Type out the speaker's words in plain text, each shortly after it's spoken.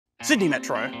Sydney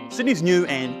Metro, Sydney's new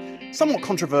and somewhat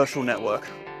controversial network.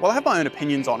 While I have my own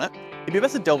opinions on it, it'd be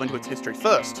best to delve into its history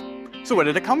first. So where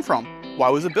did it come from? Why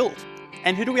was it built?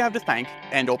 And who do we have to thank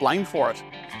and or blame for it?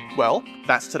 Well,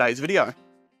 that's today's video.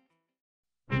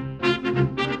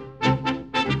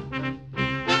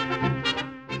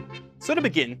 So to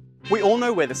begin, we all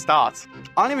know where this starts.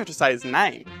 I don't even have to say his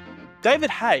name. David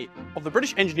Hay, of the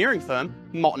British engineering firm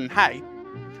Moulton Hay.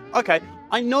 Okay,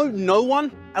 I know no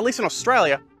one, at least in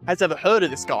Australia, has ever heard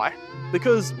of this guy,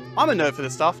 because I'm a nerd for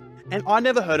this stuff, and I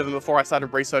never heard of him before I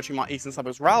started researching my Eastern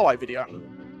Suburbs Railway video.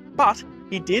 But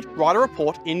he did write a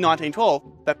report in 1912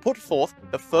 that put forth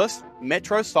the first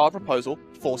metro-style proposal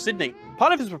for Sydney.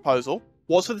 Part of his proposal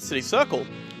was for the City Circle,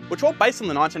 which was based on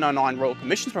the 1909 Royal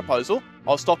Commission's proposal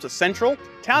of stops at Central,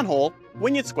 Town Hall,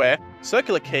 Wynyard Square,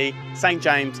 Circular Quay, St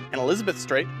James and Elizabeth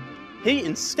Street. He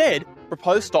instead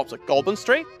proposed stops at Goulburn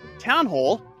Street, Town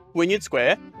Hall, Wynyard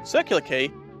Square, Circular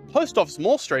Quay, Post Office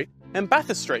Moore Street and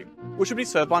Bathurst Street, which would be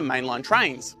served by mainline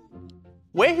trains.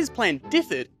 Where his plan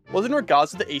differed was in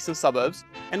regards to the Eastern Suburbs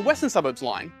and Western Suburbs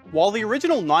line. While the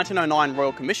original 1909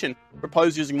 Royal Commission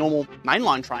proposed using normal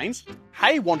mainline trains,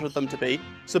 Hay wanted them to be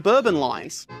suburban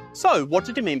lines. So what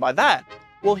did he mean by that?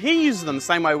 Well, he uses them the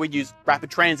same way we use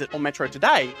rapid transit or metro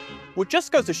today, which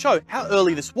just goes to show how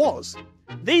early this was.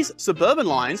 These suburban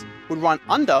lines would run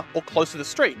under or close to the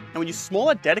street and would use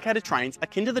smaller dedicated trains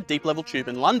akin to the deep level tube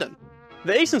in London.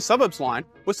 The Eastern Suburbs line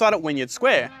would start at Wynyard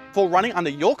Square before running under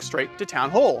York Street to Town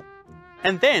Hall,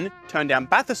 and then turn down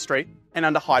Bathurst Street and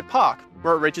under Hyde Park,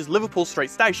 where it reaches Liverpool Street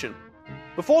Station,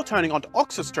 before turning onto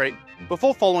Oxford Street,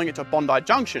 before following it to Bondi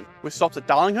Junction, with stops at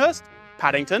Darlinghurst,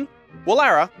 Paddington,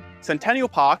 Woollahra, Centennial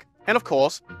Park, and of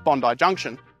course, Bondi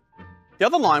Junction. The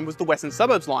other line was the Western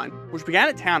Suburbs line, which began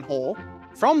at Town Hall.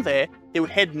 From there, it would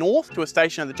head north to a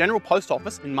station at the General Post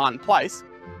Office in Martin Place,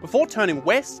 before turning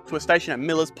west to a station at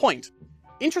Millers Point.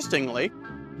 Interestingly,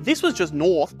 this was just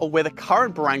north of where the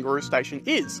current Barangaroo station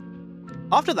is.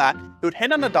 After that, it would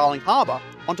head under Darling Harbour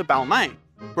onto Balmain,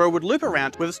 where it would loop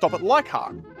around with a stop at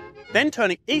Leichhardt, then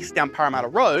turning east down Parramatta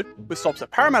Road with stops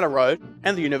at Parramatta Road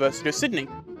and the University of Sydney,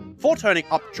 before turning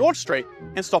up George Street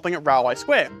and stopping at Railway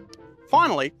Square.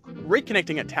 Finally,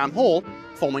 reconnecting at Town Hall,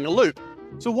 forming a loop.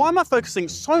 So why am I focusing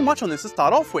so much on this to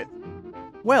start off with?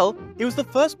 Well, it was the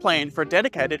first plan for a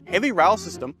dedicated heavy rail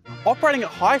system operating at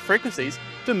high frequencies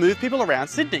to move people around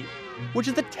Sydney, which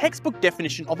is the textbook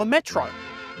definition of a metro.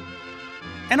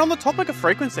 And on the topic of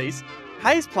frequencies,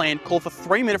 Hay's plan called for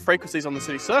 3-minute frequencies on the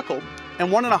City Circle and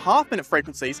 1.5-minute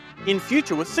frequencies in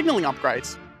future with signalling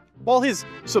upgrades, while his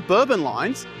suburban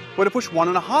lines were to push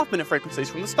 1.5-minute frequencies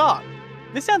from the start.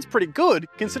 This sounds pretty good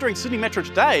considering Sydney Metro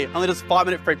today only does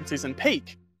 5-minute frequencies in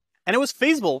peak. And it was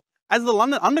feasible as the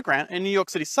London Underground and New York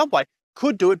City Subway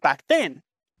could do it back then.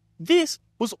 This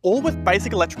was all with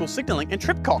basic electrical signalling and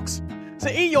trip cocks. So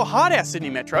eat your heart out, Sydney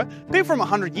Metro. People from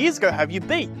 100 years ago have you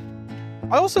beat.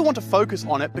 I also want to focus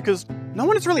on it because no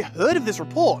one has really heard of this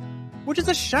report, which is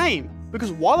a shame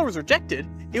because while it was rejected,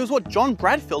 it was what John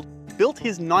Bradfield built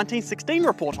his 1916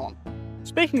 report on.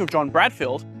 Speaking of John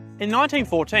Bradfield, in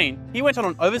 1914, he went on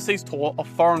an overseas tour of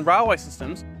foreign railway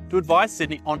systems to advise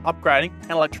Sydney on upgrading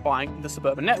and electrifying the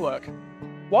suburban network.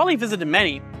 While he visited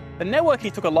many, the network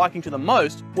he took a liking to the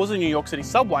most was the New York City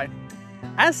Subway.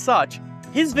 As such,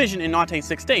 his vision in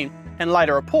 1916 and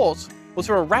later reports was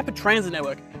for a rapid transit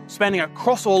network spanning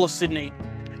across all of Sydney,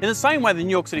 in the same way the New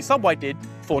York City Subway did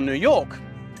for New York.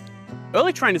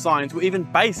 Early train designs were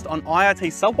even based on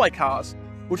IRT subway cars,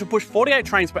 which would push 48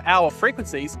 trains per hour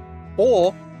frequencies,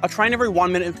 or a train every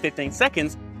 1 minute and 15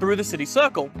 seconds through the City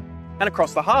Circle and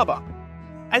across the harbour.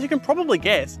 As you can probably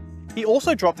guess, he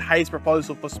also dropped Hay's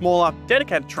proposal for smaller,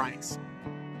 dedicated trains.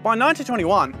 By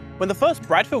 1921, when the first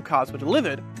Bradfield cars were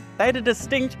delivered, they had a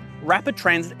distinct, rapid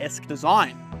transit-esque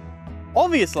design.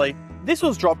 Obviously, this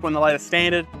was dropped when the later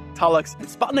Standard, Tullocks and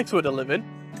Sputniks were delivered,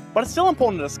 but it's still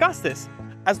important to discuss this,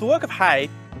 as the work of Hay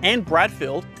and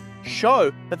Bradfield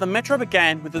show that the metro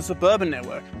began with the suburban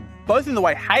network, both in the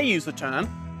way Hay used the term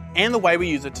and the way we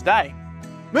use it today.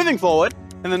 Moving forward,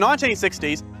 in the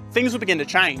 1960s, things would begin to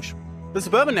change. The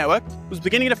suburban network was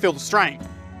beginning to feel the strain.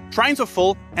 Trains were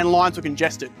full and lines were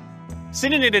congested.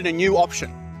 Sydney needed a new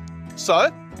option.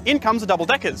 So, in comes the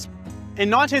double-deckers. In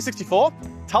 1964,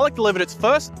 Tulloch delivered its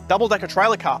first double-decker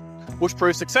trailer car, which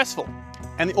proved successful,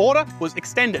 and the order was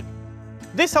extended.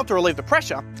 This helped to relieve the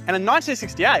pressure, and in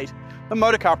 1968, the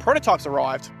motorcar prototypes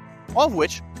arrived, of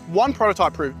which one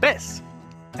prototype proved best,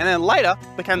 and then later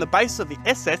became the basis of the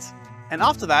S-sets, and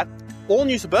after that, all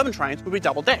new suburban trains would be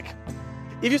double-deck.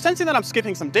 If you're sensing that I'm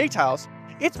skipping some details,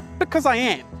 it's because I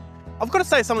am. I've got to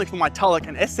say something for my Tulloch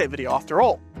and S-set video after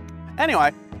all.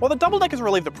 Anyway, While the double-deckers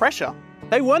relieved the pressure,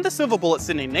 they weren't the silver bullet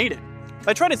Sydney needed.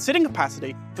 They traded sitting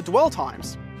capacity for dwell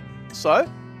times. So,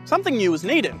 something new was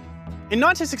needed. In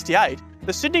 1968,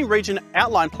 the Sydney Region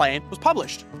Outline Plan was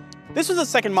published. This was the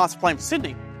second master plan for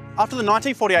Sydney, after the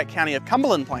 1948 County of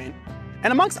Cumberland Plan,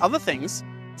 and amongst other things,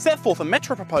 set forth a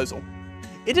metro proposal.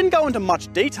 It didn't go into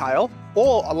much detail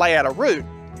or lay out a route.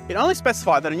 It only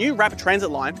specified that a new rapid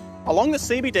transit line along the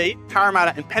CBD,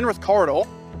 Parramatta and Penrith corridor,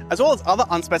 as well as other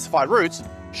unspecified routes,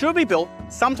 should be built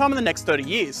sometime in the next 30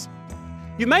 years.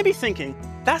 You may be thinking,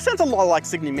 that sounds a lot like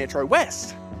Sydney Metro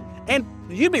West. And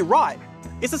you'd be right,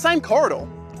 it's the same corridor,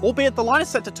 albeit the line is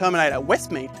set to terminate at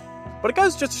Westmead, but it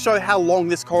goes just to show how long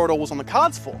this corridor was on the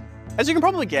cards for. As you can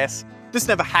probably guess, this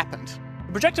never happened.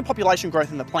 The projected population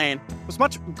growth in the plan was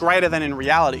much greater than in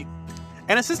reality,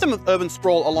 and a system of urban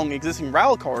sprawl along existing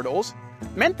rail corridors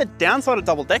meant the downside of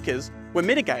double-deckers were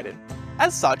mitigated.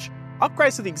 As such,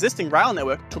 upgrades to the existing rail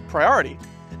network took priority,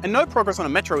 and no progress on a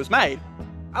metro was made,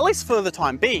 at least for the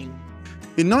time being.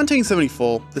 In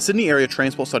 1974, the Sydney Area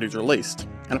Transport Study was released,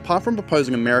 and apart from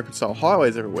proposing American-style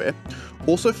highways everywhere,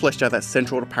 also fleshed out that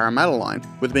central to Parramatta line,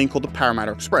 with being called the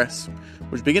Parramatta Express,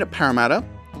 which began at Parramatta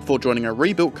before joining a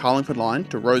rebuilt Carlingford line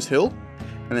to Rose Hill,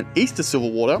 and then east to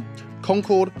Silverwater,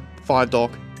 Concord, Five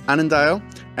Dock, Annandale,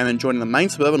 and then joining the main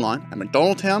suburban line at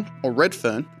McDonaldtown or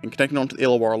Redfern and connecting onto the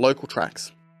Illawarra local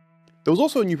tracks. There was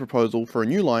also a new proposal for a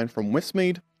new line from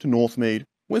Westmead to Northmead,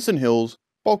 Winston Hills,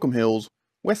 Balcombe Hills,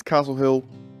 West Castle Hill,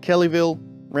 Kellyville,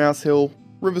 Rouse Hill,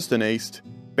 Riverston East,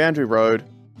 Boundary Road,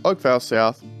 Oakvale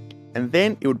South, and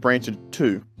then it would branch into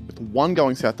two, with one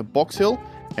going south to Box Hill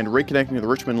and reconnecting to the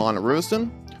Richmond line at Riverston,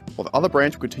 while the other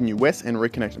branch would continue west and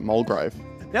reconnect at Mulgrave.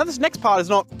 Now this next part is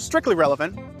not strictly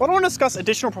relevant, but I want to discuss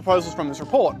additional proposals from this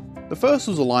report. The first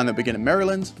was a line that began in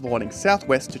Marylands, dividing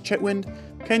southwest to Chetwynd,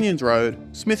 Kenyons Road,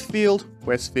 Smithfield,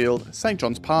 Westfield, St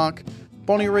John's Park,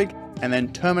 Bonnyrigg, and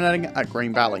then terminating at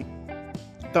Green Valley.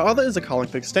 The other is a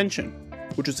Carlingford extension,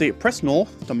 which would see it press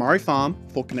north to Murray Farm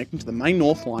before connecting to the main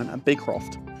north line at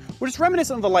Beecroft, which is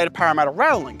reminiscent of the later Parramatta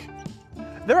rail link.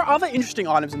 There are other interesting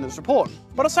items in this report,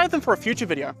 but I'll save them for a future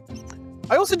video.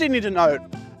 I also did need to note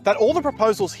that all the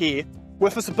proposals here were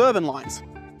for suburban lines,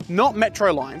 not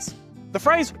metro lines. The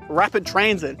phrase rapid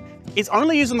transit is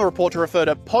only used in the report to refer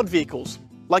to pod vehicles,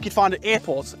 like you'd find at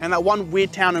airports and that one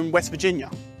weird town in West Virginia.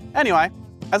 Anyway,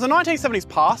 as the 1970s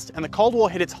passed and the Cold War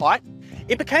hit its height,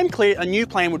 it became clear a new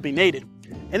plan would be needed,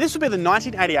 and this would be the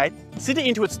 1988 Sydney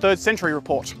into its third century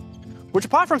report, which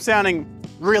apart from sounding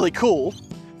really cool,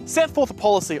 set forth a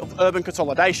policy of urban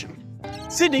consolidation.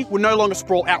 Sydney would no longer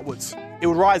sprawl outwards, it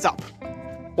would rise up.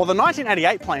 While the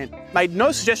 1988 plan made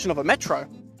no suggestion of a metro,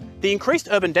 the increased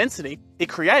urban density it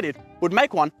created would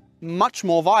make one much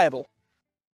more viable.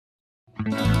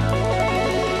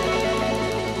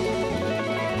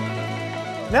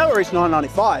 Now we reach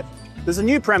 1995. There's a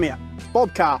new Premier,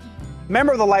 Bob Carr,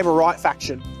 member of the Labor Right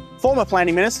faction, former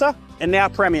Planning Minister and now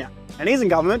Premier, and he's in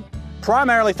government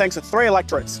primarily thanks to three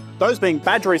electorates, those being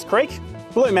Badgerys Creek,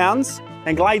 Blue Mountains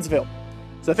and Gladesville.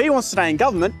 So if he wants to stay in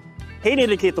government, he needed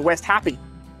to keep the West happy.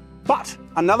 But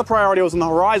another priority was on the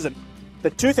horizon, the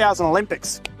 2000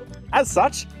 Olympics. As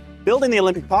such, building the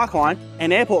Olympic Park line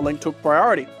and airport link took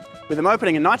priority, with them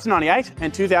opening in 1998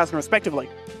 and 2000 respectively.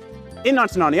 In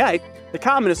 1998, the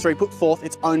Carr Ministry put forth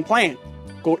its own plan,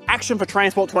 called Action for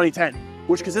Transport 2010,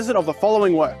 which consisted of the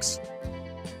following works.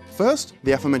 First,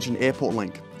 the aforementioned airport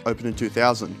link, opened in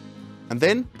 2000, and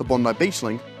then the Bondi Beach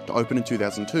link to open in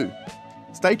 2002.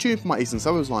 Stay tuned for my Eastern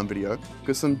Suburbs line video,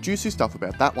 because some juicy stuff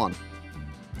about that one.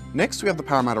 Next we have the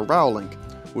Parramatta Rail link,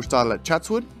 which started at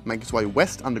Chatswood, making its way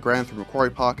west underground through Macquarie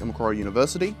Park and Macquarie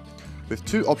University, with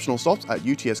two optional stops at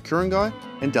UTS Ku-ring-gai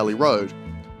and Delhi Road,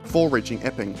 before reaching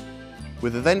Epping,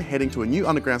 with it then heading to a new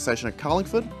underground station at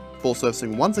Carlingford, before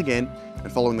surfacing once again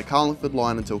and following the Carlingford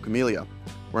line until Keneally,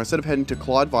 where instead of heading to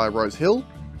Clyde via Rose Hill,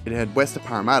 it headed west to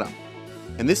Parramatta,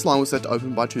 and this line was set to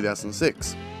open by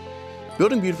 2006.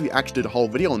 Building Beautifully actually did a whole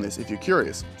video on this if you're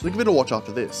curious, so give it a watch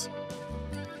after this.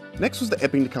 Next was the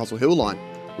Epping to Castle Hill line,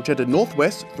 which headed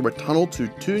northwest through a tunnel to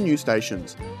two new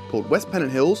stations, called West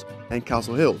Pennant Hills and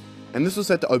Castle Hill, and this was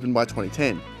set to open by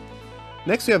 2010.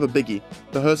 Next we have a biggie,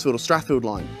 the Hurstville to Strathfield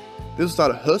line. This will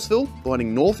start at Hurstville,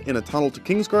 heading north in a tunnel to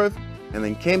Kingsgrove, and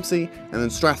then Campsie, and then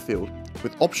Strathfield,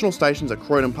 with optional stations at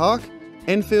Croydon Park,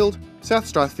 Enfield, South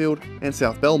Strathfield, and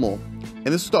South Belmore, and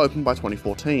this was to open by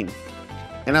 2014.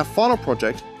 And our final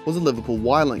project was the Liverpool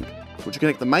Y-Link, which will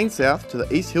connect the main south to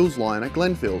the East Hills line at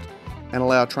Glenfield, and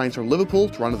allow trains from Liverpool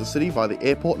to run to the city via the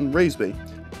airport in Revesby,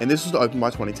 and this was to open by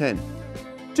 2010.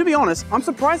 To be honest, I'm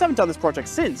surprised I haven't done this project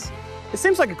since. It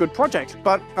seems like a good project,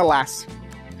 but alas.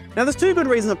 Now there's two good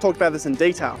reasons I've talked about this in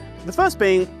detail. The first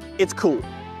being, it's cool.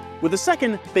 With the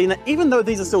second being that even though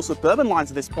these are still suburban lines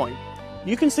at this point,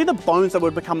 you can see the bones that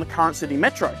would become the current Sydney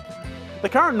Metro. The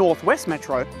current Northwest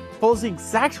Metro follows the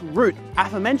exact route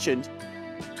aforementioned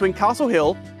between Castle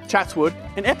Hill, Chatswood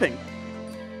and Epping.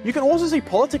 You can also see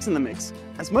politics in the mix,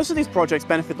 as most of these projects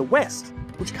benefit the West,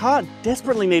 which Carr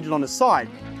desperately needed on his side.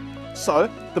 So,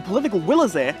 the political will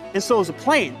is there, and so is a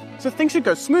plan, so things should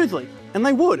go smoothly, and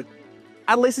they would,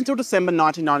 at least until December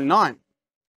 1999.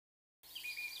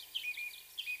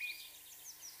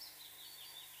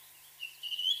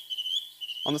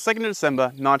 On the 2nd of December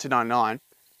 1999,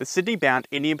 the Sydney-bound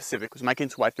Indian Pacific was making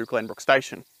its way through Glenbrook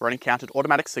Station, where it encountered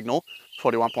automatic signal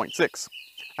 41.6.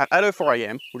 At 8:04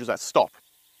 AM, which was at stop.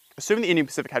 Assuming the Indian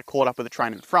Pacific had caught up with the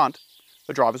train in front,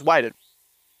 the drivers waited.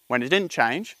 When it didn't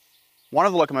change, one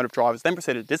of the locomotive drivers then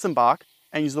proceeded to disembark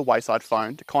and use the wayside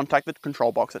phone to contact the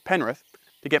control box at Penrith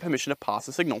to get permission to pass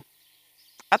the signal.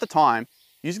 At the time,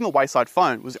 using the wayside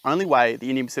phone was the only way the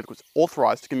Indian Pacific was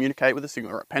authorised to communicate with the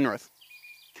signaller at Penrith.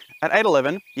 At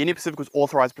 8:11, the Indian Pacific was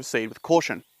authorised to proceed with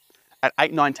caution. At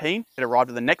 8:19, it arrived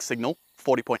at the next signal,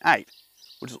 40.8,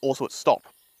 which was also at stop.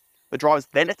 The drivers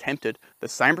then attempted the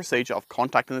same procedure of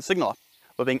contacting the signaller,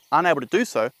 but being unable to do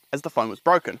so as the phone was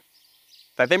broken.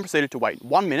 They then proceeded to wait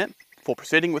 1 minute before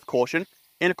proceeding with caution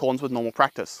in accordance with normal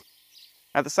practice.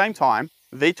 At the same time,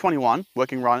 V21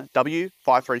 working run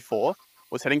W534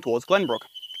 was heading towards Glenbrook,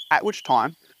 at which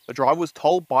time the driver was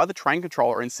told by the train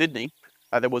controller in Sydney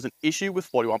that there was an issue with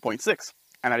 41.6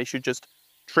 and that he should just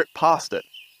trip past it.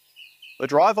 The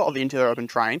driver of the interurban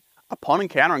train, upon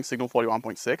encountering signal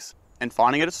 41.6 and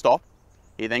finding it at stop,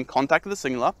 he then contacted the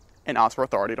signaller and asked for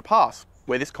authority to pass,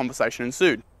 where this conversation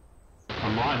ensued.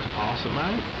 I'm right to pass it,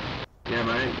 mate? Yeah,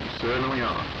 mate, you certainly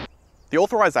are. The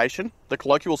authorisation, the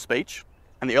colloquial speech,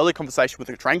 and the early conversation with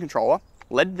the train controller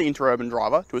led the interurban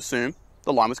driver to assume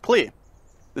the line was clear.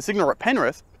 The signaller at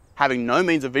Penrith, having no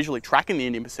means of visually tracking the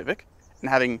Indian Pacific, and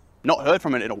having not heard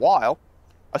from it in a while,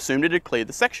 assumed it had cleared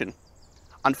the section.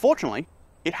 Unfortunately,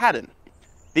 it hadn't.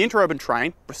 The interurban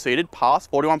train proceeded past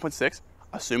 41.6,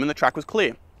 assuming the track was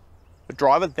clear. The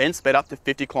driver then sped up to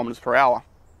 50 km per hour.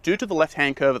 Due to the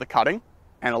left-hand curve of the cutting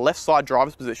and a left side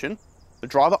driver's position, the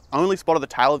driver only spotted the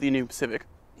tail of the Indian Pacific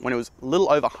when it was a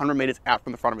little over 100 metres out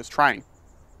from the front of his train.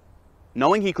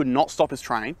 Knowing he could not stop his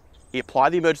train, he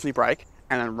applied the emergency brake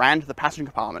and then ran to the passenger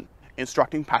compartment,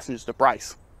 instructing passengers to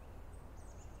brace.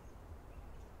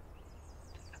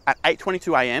 At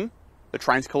 8:22 AM, the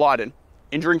trains collided,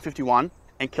 injuring 51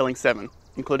 and killing 7,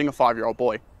 including a 5-year-old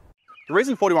boy. The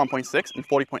reason 41.6 and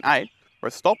 40.8 were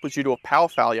stopped was due to a power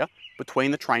failure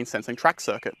between the train sensing track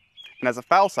circuit, and as a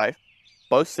failsafe,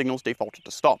 both signals defaulted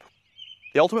to stop.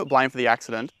 The ultimate blame for the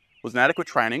accident was inadequate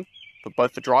training for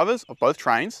both the drivers of both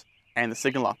trains and the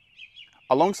signaller,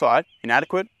 alongside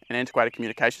inadequate and antiquated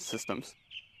communication systems.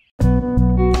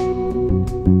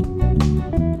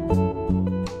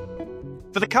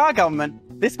 For the Carr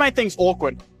government, this made things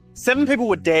awkward. 7 people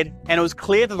were dead, and it was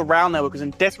clear that the rail network was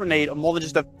in desperate need of more than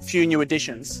just a few new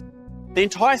additions. The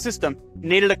entire system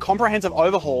needed a comprehensive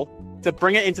overhaul to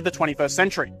bring it into the 21st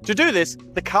century. To do this,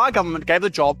 the Carr government gave the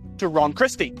job to Ron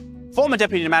Christie, former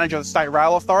Deputy Manager of the State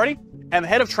Rail Authority and the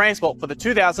Head of Transport for the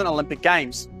 2000 Olympic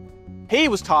Games. He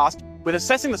was tasked with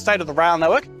assessing the state of the rail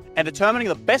network and determining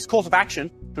the best course of action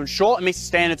to ensure it meets the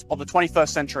standards of the 21st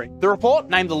century. The report,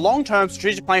 named the Long-Term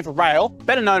Strategic Plan for Rail,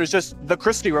 better known as just the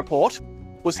Christie Report,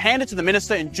 was handed to the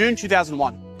Minister in June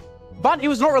 2001. But it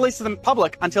was not released to the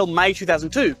public until May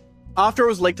 2002, after it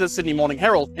was leaked to the Sydney Morning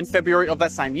Herald in February of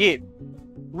that same year.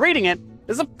 Reading it,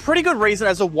 there's a pretty good reason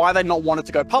as to why they not wanted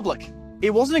to go public.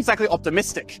 It wasn't exactly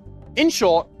optimistic. In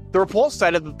short, the report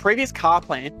stated that the previous Carr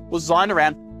plan was designed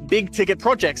around big-ticket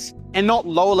projects and not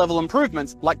lower-level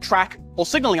improvements like track or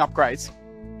signalling upgrades.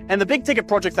 And the big-ticket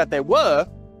projects that there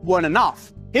weren't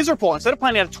enough. His report, instead of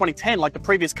planning out to 2010 like the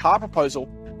previous Carr proposal,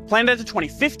 planned out to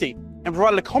 2050 and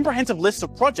provided a comprehensive list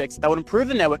of projects that would improve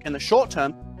the network in the short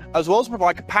term as well as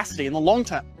provide capacity in the long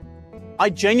term. I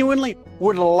genuinely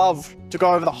would love to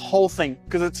go over the whole thing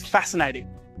because it's fascinating,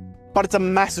 but it's a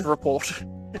massive report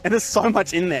and there's so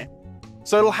much in there.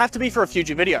 So it'll have to be for a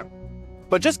future video.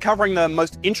 But just covering the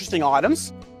most interesting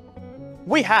items,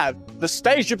 we have the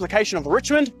staged duplication of the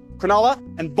Richmond, Cronulla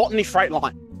and Botany freight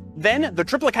line. Then the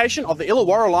triplication of the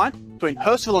Illawarra line between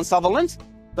Hurstville and Sutherland,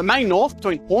 the main north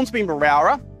between Hornsby and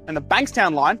Berowra, and the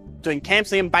Bankstown line between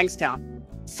Campsie and Bankstown.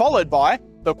 Followed by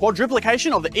the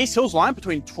quadruplication of the East Hills line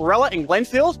between Torrella and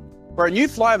Glenfield, where a new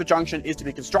flyover junction is to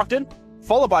be constructed,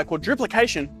 followed by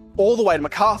quadruplication all the way to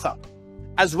Macarthur,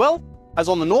 as well as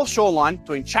on the North Shore line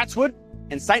between Chatswood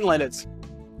and St Leonards.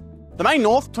 The main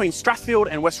north between Strathfield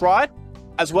and West Ryde,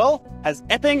 as well as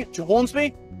Epping to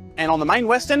Hornsby, and on the main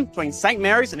western between St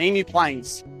Mary's and Emu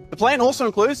Plains. The plan also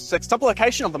includes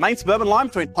sextuplication of the main suburban line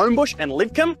between Homebush and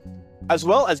Lidcombe, as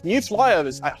well as new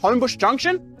flyovers at Homebush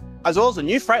Junction, as well as a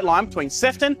new freight line between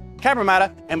Sefton,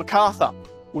 Cabramatta and Macarthur,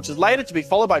 which is later to be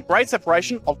followed by grade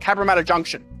separation of Cabramatta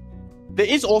Junction. There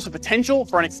is also potential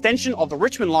for an extension of the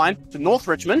Richmond line to North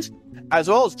Richmond, as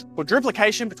well as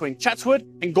quadruplication between Chatswood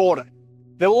and Gordon.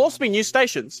 There will also be new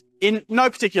stations, in no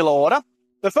particular order.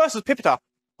 The first is Pipita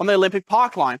on the Olympic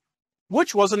Park line,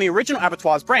 which was in the original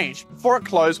Abattoirs branch before it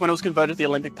closed when it was converted to the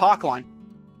Olympic Park line.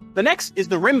 The next is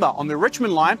the Rimba on the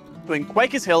Richmond line between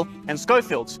Quakers Hill and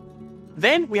Schofields.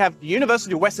 Then we have the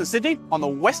University of Western Sydney on the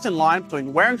Western line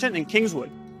between Warrington and Kingswood,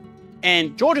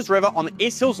 and Georges River on the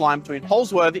East Hills line between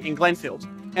Holsworthy and Glenfield.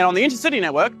 And on the Intercity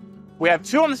network, we have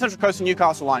two on the Central Coast and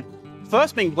Newcastle line.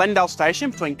 First being Glendale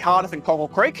Station between Cardiff and Cockle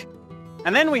Creek,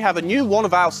 and then we have a new Warner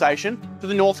Vale station to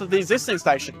the north of the existing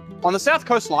station. On the South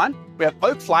Coast line, we have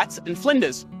Oak Flats and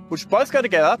Flinders, which both go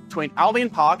together between Albion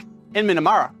Park and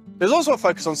Minamurra. There's also a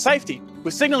focus on safety,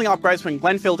 with signalling upgrades between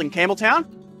Glenfield and Campbelltown,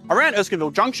 around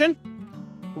Erskineville Junction,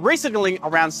 re-signalling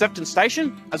around Sefton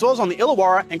Station, as well as on the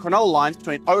Illawarra and Cronulla lines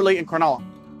between Oley and Cronulla,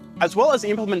 as well as the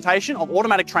implementation of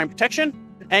automatic train protection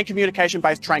and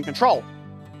communication-based train control.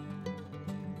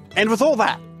 And with all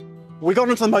that, we got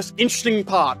into the most interesting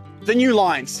part, the new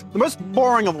lines, the most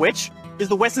boring of which is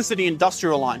the Western Sydney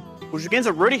Industrial Line, which begins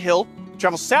at Rooty Hill,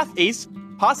 travels southeast,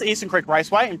 past the Eastern Creek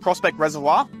Raceway and Prospect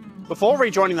Reservoir, before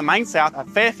rejoining the main south at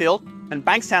Fairfield and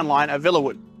Bankstown line at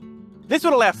Villawood. This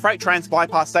would allow freight trains to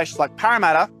bypass stations like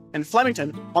Parramatta and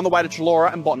Flemington on the way to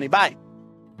Chullora and Botany Bay.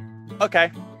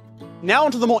 Okay, now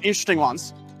onto the more interesting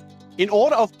ones. In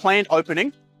order of planned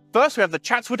opening, first we have the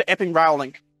Chatswood to Epping Rail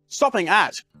Link, stopping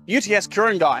at UTS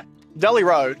Ku-ring-gai, Delhi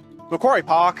Road, Macquarie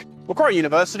Park, Macquarie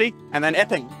University, and then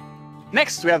Epping.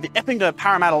 Next, we have the Epping to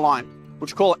Parramatta line,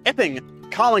 which call it Epping,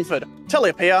 Carlingford,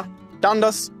 Teleopea,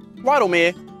 Dundas,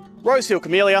 Rydalmere, Rosehill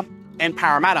Camellia, and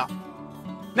Parramatta.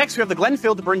 Next, we have the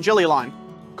Glenfield to Bringelly line,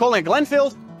 calling it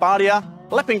Glenfield, Bardia,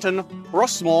 Leppington,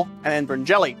 Rossmore, and then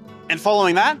Bringelly. And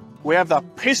following that, we have the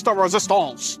piece de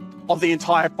resistance of the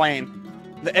entire plan,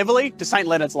 the Everleigh to St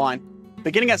Leonard's line,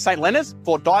 beginning at St Leonard's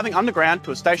before diving underground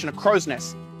to a station at Crow's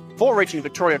Nest, before reaching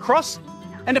Victoria Cross,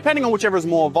 and depending on whichever is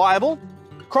more viable,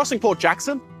 crossing Port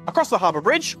Jackson, across the Harbour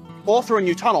Bridge, or through a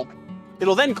new tunnel.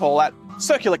 It'll then call at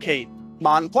Circular Quay,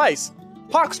 Martin Place,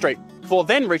 Park Street, before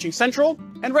then reaching Central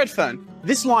and Redfern.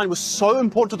 This line was so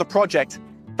important to the project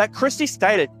that Christie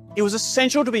stated it was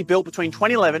essential to be built between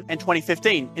 2011 and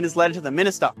 2015 in his letter to the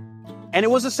Minister. And it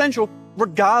was essential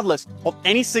regardless of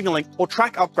any signalling or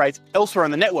track upgrades elsewhere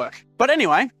in the network. But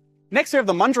anyway, next we have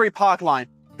the Mungery Park line,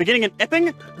 beginning in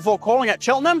Epping before calling at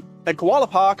Cheltenham, then Koala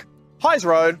Park, Hyes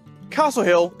Road, Castle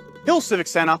Hill, Hill Civic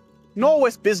Centre,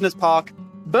 Norwest Business Park,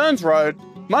 Burns Road,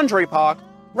 Mungery Park,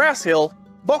 Rouse Hill,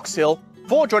 Box Hill,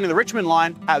 before joining the Richmond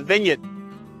line at Vineyard.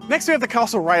 Next we have the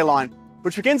Castle Ray line,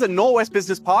 which begins at Norwest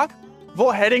Business Park,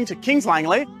 before heading to Kings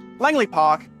Langley, Langley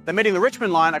Park, then meeting the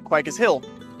Richmond line at Quakers Hill,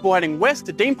 before heading west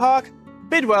to Dean Park,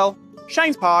 Bidwell,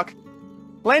 Shanes Park,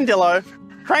 Landillo,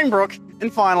 Cranebrook,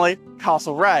 and finally,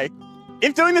 Castle Ray.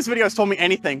 If doing this video has taught me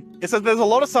anything, it's that there's a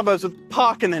lot of suburbs with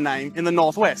park in their name in the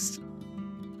northwest.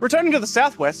 Returning to the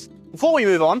southwest, before we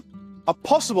move on, a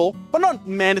possible, but not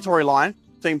mandatory line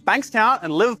between Bankstown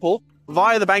and Liverpool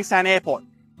via the Bankstown Airport,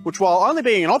 which while only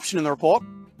being an option in the report,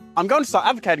 I'm going to start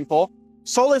advocating for,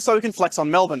 solely so we can flex on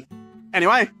Melbourne.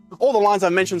 Anyway, all the lines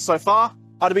I've mentioned so far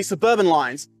are to be suburban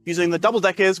lines, using the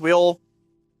double-deckers we all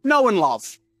know and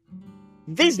love.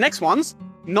 These next ones,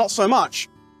 not so much.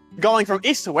 Going from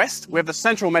east to west, we have the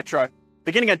Central Metro,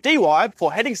 beginning at Dee Why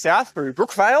before heading south through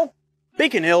Brookvale,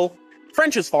 Beacon Hill,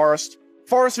 French's Forest,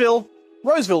 Forestville,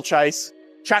 Roseville Chase,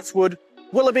 Chatswood,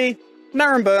 Willoughby,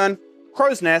 Naremburn,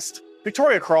 Crow's Nest,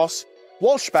 Victoria Cross,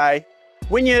 Walsh Bay,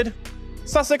 Wynyard,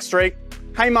 Sussex Street,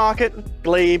 Haymarket,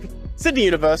 Glebe, Sydney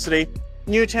University,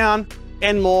 Newtown,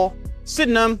 Enmore,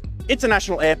 Sydenham,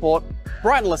 International Airport,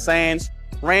 Brighton Les Sands,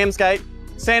 Ramsgate,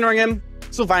 Sandringham,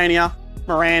 Sylvania,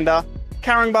 Miranda,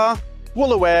 Caringbah,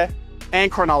 Woolooware,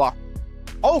 and Cronulla.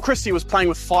 Old Christie was playing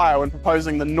with fire when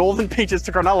proposing the Northern Beaches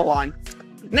to Cronulla line.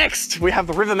 Next, we have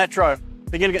the River Metro,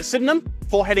 beginning at Sydenham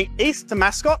before heading east to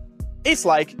Mascot, East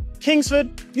Lake, Kingsford,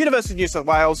 University of New South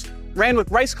Wales, Randwick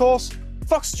Racecourse,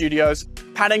 Fox Studios,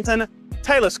 Paddington,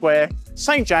 Taylor Square,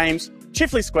 St James,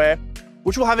 Chifley Square,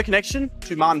 which will have a connection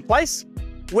to Martin Place,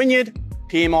 Wynyard,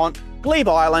 Pyrmont, Glebe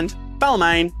Island,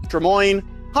 Balmain, Drummoyne,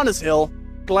 Hunters Hill,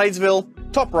 Gladesville,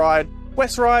 Top Ryde,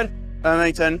 West Ryde,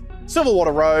 Ermington,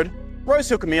 Silverwater Road,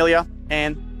 Rosehill Camellia,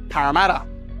 and Parramatta,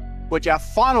 which our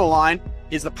final line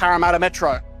is the Parramatta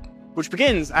Metro. which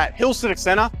begins at Hill Civic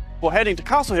Centre before heading to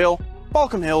Castle Hill,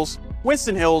 Balcombe Hills,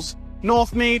 Winston Hills,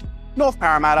 Northmead, North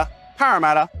Parramatta,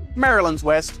 Parramatta, Marylands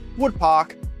West, Wood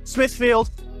Park, Smithfield,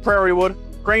 Prairie Wood,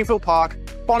 Greenfield Park,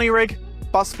 Bonnyrigg,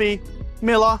 Busby,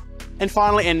 Miller, and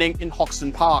finally ending in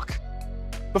Hoxton Park.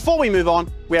 Before we move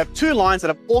on, we have two lines that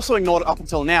have also ignored it up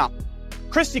until now.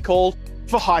 Christie called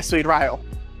for high-speed rail.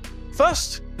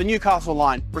 First, the Newcastle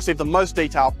line received the most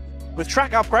detail, with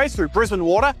track upgrades through Brisbane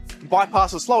Water to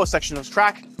bypass the slower section of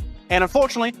track, and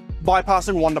unfortunately,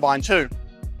 bypassing Wondabyne too.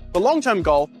 The long-term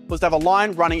goal was to have a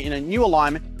line running in a new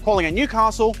alignment, calling at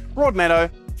Newcastle, Broadmeadow,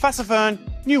 Fassifern,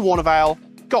 New Warnervale,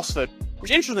 Gosford,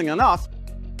 which interestingly enough,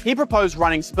 he proposed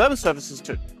running suburban services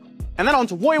to. And then on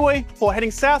to Woy Woy before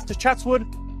heading south to Chatswood,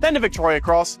 then to Victoria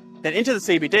Cross, then into the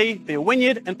CBD via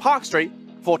Wynyard and Park Street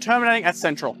before terminating at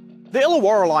Central. The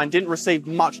Illawarra line didn't receive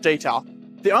much detail.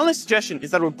 The only suggestion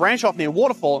is that it would branch off near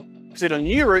Waterfall, proceed on a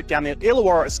new route down the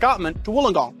Illawarra escarpment to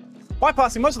Wollongong,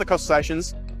 bypassing most of the coastal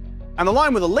stations, and the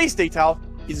line with the least detail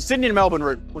is the Sydney to Melbourne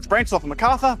route, which branches off at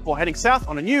Macarthur before heading south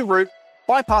on a new route,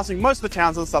 bypassing most of the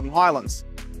towns in the Southern Highlands.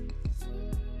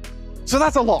 So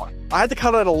that's a lot. I had to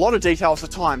cut out a lot of details for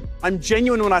time. I'm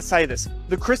genuine when I say this.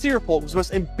 The Christie report was the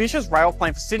most ambitious rail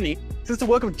plan for Sydney since the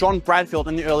work of John Bradfield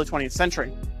in the early 20th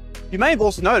century. You may have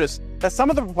also noticed that some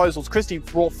of the proposals Christie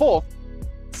brought forth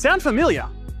sound familiar,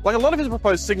 like a lot of his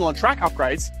proposed signal and track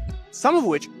upgrades, some of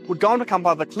which would go on to become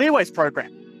part of the Clearways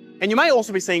program. And you may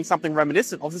also be seeing something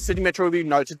reminiscent of the Sydney Metro we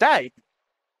know today.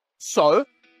 So,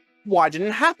 why didn't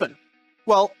it happen?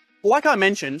 Well, like I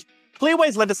mentioned,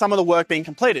 Clearways led to some of the work being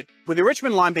completed, with the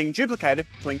Richmond line being duplicated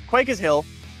between Quakers Hill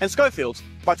and Schofields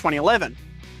by 2011,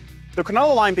 the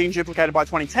Cronulla line being duplicated by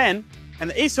 2010, and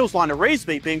the East Hills line to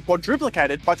Revesby being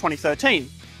quadruplicated by 2013.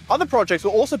 Other projects were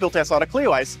also built outside of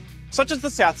Clearways, such as the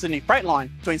South Sydney Freight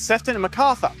Line between Sefton and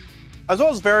Macarthur, as well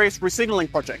as various resignalling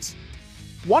projects.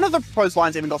 One of the proposed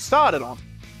lines even got started on.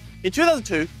 In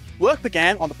 2002, work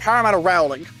began on the Parramatta Rail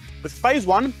Link, with Phase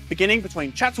 1 beginning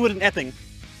between Chatswood and Epping,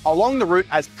 along the route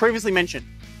as previously mentioned,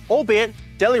 albeit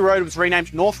Delhi Road was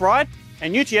renamed North Ryde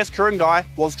and UTS Ku-ring-gai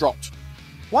was dropped.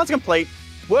 Once complete,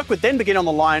 work would then begin on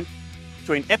the line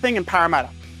between Epping and Parramatta.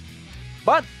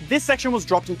 But this section was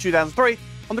dropped in 2003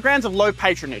 on the grounds of low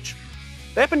patronage.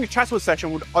 The Epping to Chatswood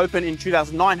section would open in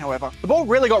 2009, however. The ball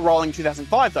really got rolling in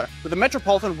 2005 though, with the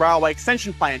Metropolitan Railway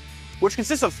Extension Plan, which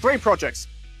consists of 3 projects.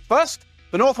 First,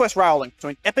 the North West Rail Link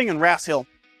between Epping and Rouse Hill.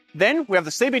 Then we have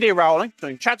the CBD Rail Link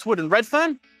between Chatswood and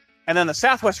Redfern, and then the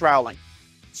South West Rail Link.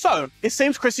 So, it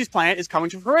seems Christie's plan is coming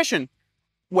to fruition.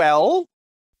 Well...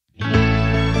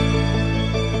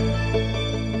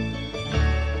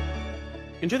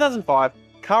 In 2005,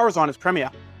 Carr resigned as Premier,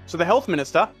 so the Health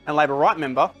Minister and Labor Right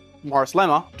member, Maurice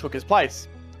Lemmer, took his place.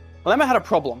 Lemmer had a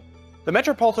problem. The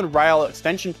Metropolitan Rail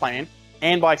Extension Plan,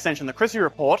 and by extension the Christie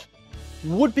Report,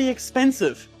 would be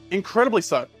expensive, incredibly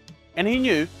so. And he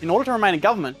knew, in order to remain in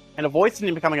government and avoid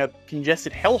Sydney becoming a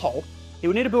congested hellhole, he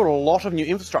would need to build a lot of new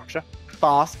infrastructure,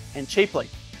 fast and cheaply.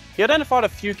 He identified a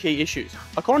few key issues.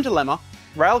 According to Lemmer,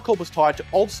 Railcorp was tied to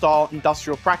old-style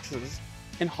industrial practices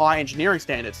and high engineering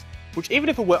standards, which even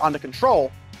if it were under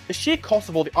control, the sheer cost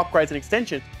of all the upgrades and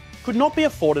extensions could not be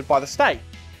afforded by the state.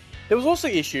 There was also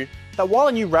the issue that while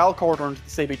a new rail corridor into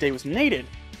the CBD was needed,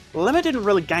 Lemmer didn't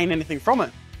really gain anything from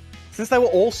it, since they were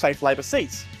all safe Labor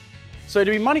seats. So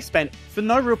to be money spent for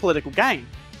no real political gain.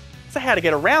 So how to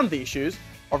get around the issues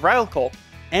of Railcorp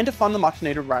and to fund the much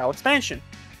needed rail expansion?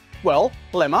 Well,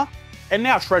 Lemmer, and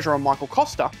now Treasurer Michael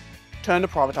Costa, turned to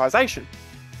privatisation.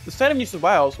 The state of New South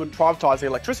Wales would privatise the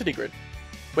electricity grid,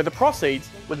 where the proceeds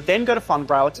would then go to fund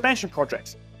rail expansion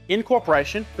projects in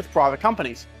cooperation with private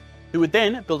companies, who would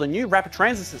then build a new rapid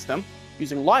transit system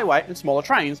using lightweight and smaller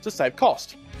trains to save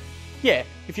cost. Yeah,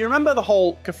 if you remember the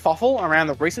whole kerfuffle around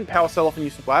the recent power sell-off in New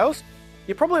South Wales,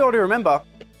 you probably already remember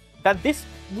that this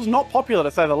was not popular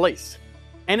to say the least.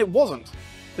 And it wasn't.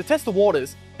 To test the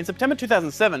waters, in September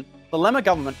 2007, the Lemmer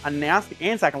government announced the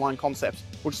Anzac Line concept,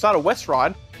 which started West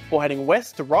Ryde before heading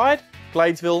west to Ryde,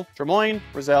 Gladesville, Drummoyne,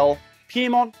 Rozelle,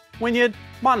 Pyrmont, Wynyard,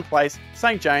 Martin Place,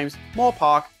 St James, Moore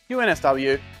Park,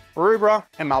 UNSW, Maroubra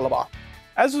and Malabar.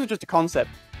 As was just a concept,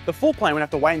 the full plan would have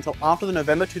to wait until after the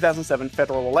November 2007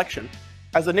 federal election,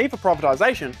 as the need for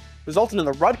privatisation resulted in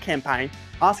the Rudd campaign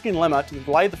asking Lemmer to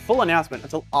delay the full announcement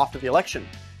until after the election.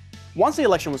 Once the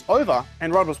election was over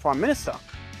and Rudd was Prime Minister,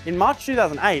 in March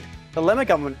 2008, the Lemmer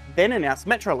government then announced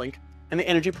Metrolink and the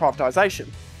energy privatisation.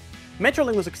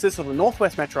 Metrolink was consisted of the North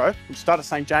West Metro, which started at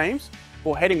St James,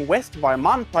 before heading west via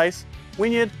Martin Place,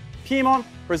 Wynyard, Pyrmont,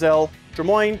 Rozelle,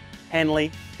 Drummoyne,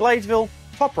 Hanley, Gladesville,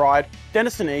 Top Ryde,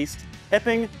 Denniston East,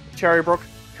 Epping, Cherrybrook,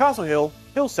 Castle Hill,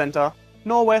 Hill Centre,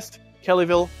 Norwest,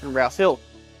 Kellyville and Rouse Hill.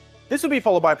 This would be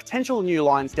followed by potential new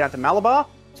lines down to Malabar,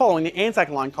 following the Anzac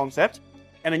Line concept,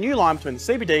 and a new line between the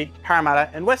CBD, Parramatta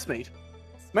and Westmead.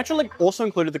 Metrolink also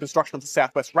included the construction of the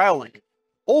South West Rail Link,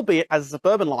 albeit as a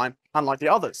suburban line, unlike the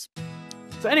others.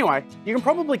 So anyway, you can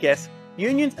probably guess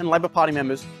unions and Labor Party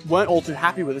members weren't all too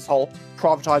happy with this whole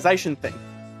privatisation thing.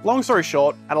 Long story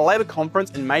short, at a Labor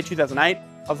conference in May 2008,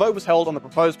 a vote was held on the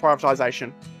proposed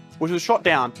privatisation, which was shot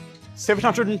down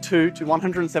 702 to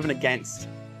 107 against.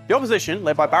 The opposition,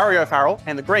 led by Barry O'Farrell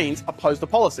and the Greens, opposed the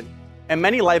policy, and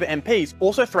many Labor MPs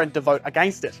also threatened to vote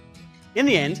against it. In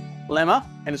the end, Iemma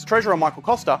and his treasurer Michael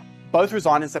Costa both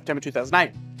resigned in September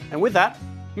 2008, and with that,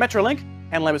 Metrolink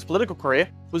and Iemma's political career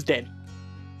was dead.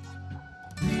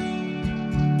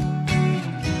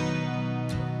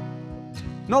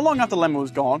 Not long after Iemma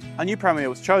was gone, a new Premier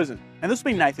was chosen, and this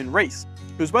would be Nathan Rees,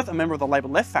 who was both a member of the Labor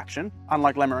left faction,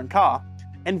 unlike Iemma and Carr,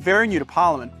 and very new to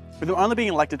Parliament, with him only being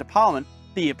elected to Parliament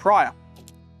the year prior.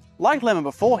 Like Iemma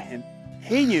before him,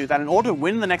 he knew that in order to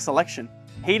win the next election,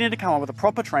 he needed to come up with a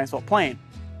proper transport plan.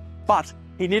 But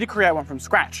he needed to create one from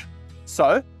scratch.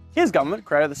 So, his government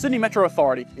created the Sydney Metro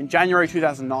Authority in January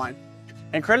 2009,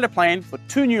 and created a plan for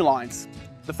 2 new lines.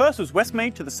 The first was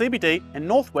Westmead to the CBD and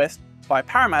Northwest via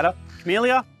Parramatta,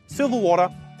 Keneally,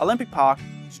 Silverwater, Olympic Park,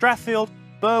 Strathfield,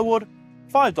 Burwood,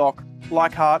 Five Dock,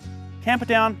 Leichhardt,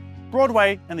 Camperdown,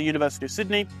 Broadway and the University of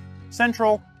Sydney,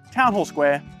 Central, Town Hall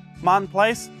Square, Martin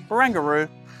Place, Barangaroo,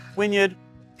 Wynyard,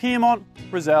 Pyrmont,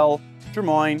 Rozelle,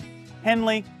 Drummoyne,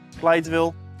 Henley,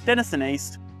 Gladesville, Denison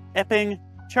East, Epping,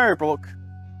 Cherrybrook,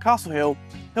 Castle Hill,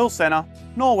 Hill Centre,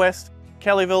 Norwest,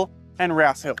 Kellyville and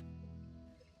Rouse Hill.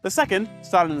 The second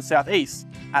started in the southeast,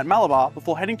 at Malabar,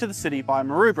 before heading to the city via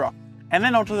Maroubra, and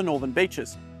then onto the northern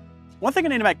beaches. One thing I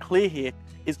need to make clear here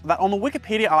is that on the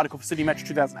Wikipedia article for Sydney Metro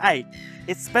 2008,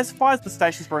 it specifies the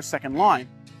stations for a second line,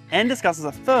 and discusses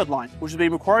a third line, which would be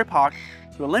Macquarie Park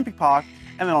to Olympic Park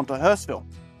and then onto Hurstville.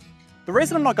 The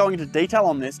reason I'm not going into detail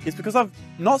on this is because I've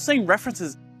not seen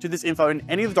references to this info in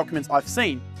any of the documents I've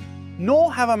seen,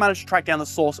 nor have I managed to track down the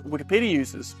source Wikipedia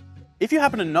uses. If you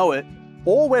happen to know it,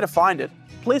 or where to find it,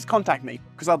 please contact me,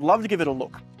 because I'd love to give it a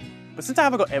look. But since I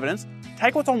haven't got evidence,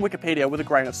 take what's on Wikipedia with a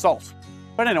grain of salt.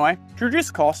 But anyway, to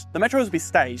reduce costs, the metros will be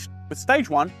staged, with stage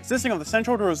 1 consisting of the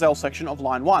Central to Rozelle section of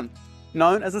Line 1,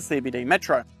 known as the CBD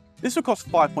Metro. This will cost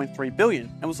 $5.3 billion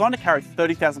and was designed to carry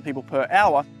 30,000 people per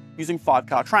hour using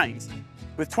 5-car trains,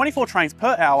 with 24 trains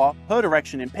per hour per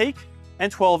direction in peak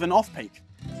and 12 in off-peak.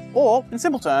 Or, in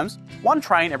simple terms, 1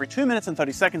 train every 2 minutes and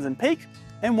 30 seconds in peak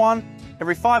and 1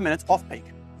 every 5 minutes off-peak.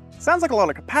 Sounds like a lot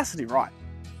of capacity, right?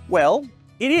 Well,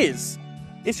 it is.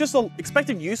 It's just the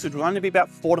expected usage will only be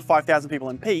about 4,000 to 5,000 people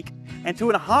in peak and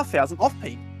 2,500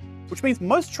 off-peak, which means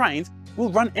most trains will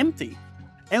run empty.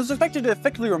 And it was expected to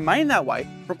effectively remain that way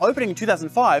from opening in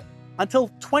 2005 until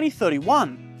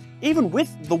 2031, even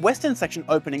with the Western section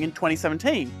opening in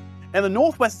 2017 and the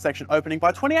Northwestern section opening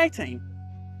by 2018.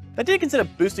 They did consider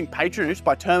boosting patronage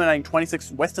by terminating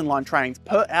 26 Western Line trains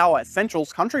per hour at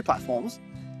Central's country platforms,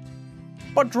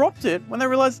 but dropped it when they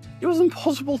realised it was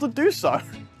impossible to do so.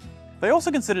 They also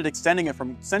considered extending it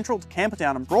from Central to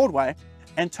Camperdown and Broadway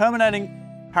and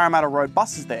terminating Parramatta Road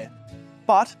buses there.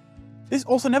 But this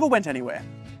also never went anywhere.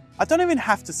 I don't even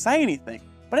have to say anything,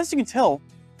 but as you can tell,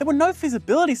 there were no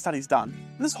feasibility studies done,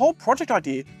 and this whole project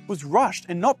idea was rushed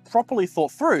and not properly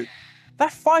thought through.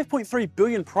 That $5.3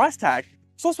 billion price tag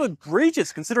was also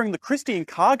egregious considering the Christie and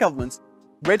Carr government's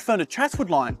Redfern to Chatswood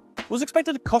line was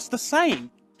expected to cost the same.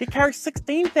 It carries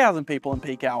 16,000 people in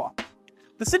peak hour.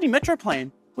 The Sydney Metro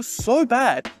plan was so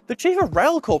bad, the Chief of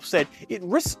Rail Corp said it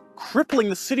risks crippling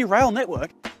the City Rail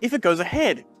network if it goes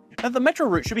ahead, and that the Metro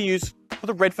route should be used for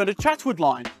the Redfern to Chatswood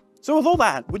line. So with all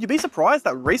that, would you be surprised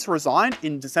that Rees resigned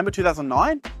in December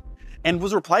 2009 and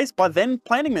was replaced by then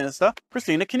Planning Minister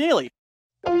Christina Keneally?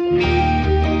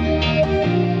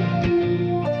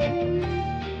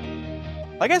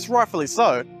 I guess rightfully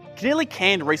so. Keneally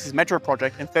canned Rees's Metro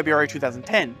project in February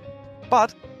 2010,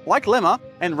 but like Iemma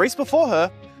and Rees before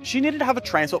her, she needed to have a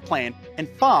transport plan, and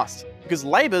fast, because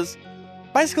Labor's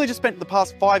basically just spent the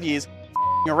past 5 years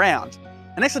around,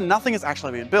 and next to nothing has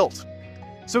actually been built.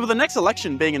 So with the next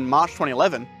election being in March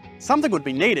 2011, something would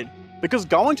be needed, because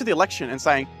going to the election and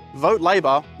saying, vote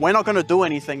Labor, we're not going to do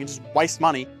anything and just waste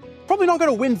money, probably not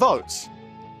going to win votes.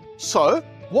 So,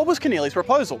 what was Keneally's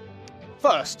proposal?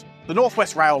 First, the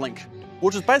Northwest Rail Link,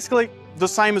 which is basically the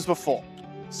same as before,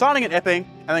 starting at Epping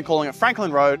and then calling it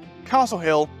Franklin Road, Castle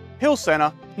Hill, Hill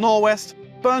Centre, Norwest,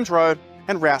 Burns Road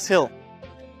and Rouse Hill.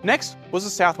 Next was the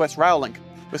South West Rail Link,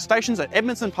 with stations at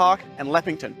Edmondson Park and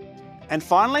Leppington. And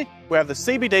finally, we have the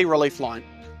CBD Relief Line,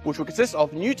 which will consist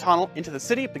of a new tunnel into the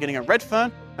city beginning at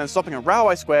Redfern and then stopping at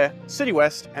Railway Square, City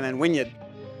West, and then Wynyard.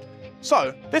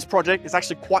 So, this project is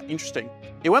actually quite interesting.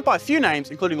 It went by a few names,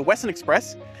 including the Western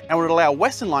Express, and would allow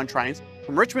Western Line trains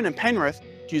from Richmond and Penrith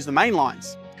to use the main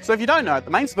lines. So if you don't know, the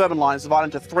main suburban line is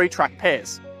divided into 3 track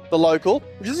pairs. The local,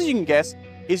 which as you can guess,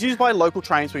 is used by local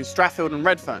trains between Strathfield and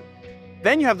Redfern.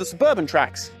 Then you have the suburban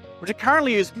tracks, which are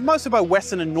currently used mostly by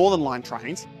Western and Northern Line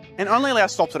trains, and only allow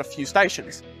stops at a few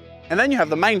stations. And then you have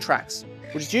the main tracks,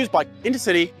 which is used by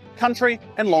intercity, country,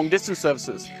 and long distance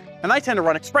services, and they tend to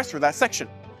run express through that section.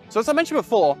 So as I mentioned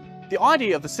before, the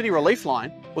idea of the City Relief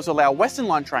Line was to allow Western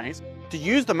Line trains to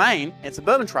use the main and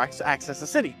suburban tracks to access the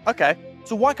city. Okay,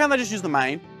 so why can't they just use the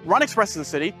main, run express to the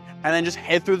city, and then just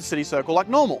head through the city circle like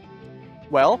normal?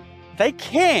 Well, they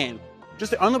can.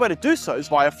 Just the only way to do so is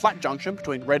via a flat junction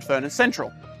between Redfern and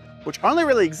Central, which only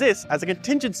really exists as a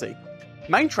contingency.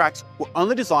 Main tracks were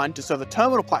only designed to serve the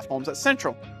terminal platforms at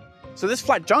Central. So this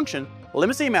flat junction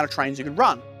limits the amount of trains you can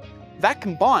run. That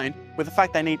combined with the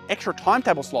fact they need extra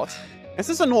timetable slots, and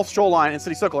since the North Shore Line and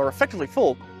City Circle are effectively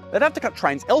full, they'd have to cut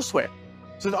trains elsewhere.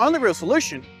 So the only real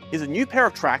solution is a new pair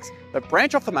of tracks that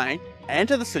branch off the main and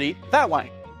enter the city that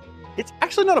way. It's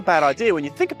actually not a bad idea when you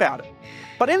think about it.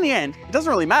 But in the end, it doesn't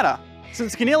really matter,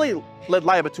 since Keneally led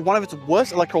Labor to one of its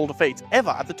worst electoral defeats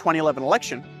ever at the 2011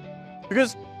 election.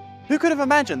 Because who could have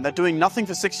imagined that doing nothing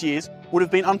for 6 years would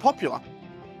have been unpopular?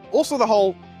 Also, the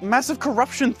whole massive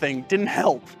corruption thing didn't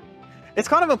help. It's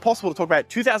kind of impossible to talk about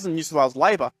 2000 New South Wales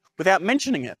Labor without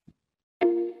mentioning it.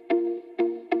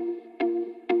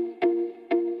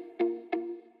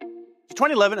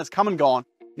 2011 has come and gone.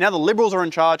 Now the Liberals are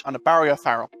in charge under Barry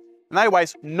O'Farrell, and they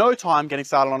waste no time getting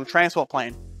started on a transport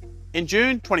plan. In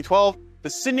June 2012, the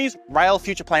Sydney's Rail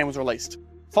Future Plan was released,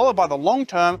 followed by the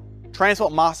long-term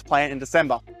Transport Master Plan in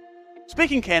December.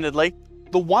 Speaking candidly,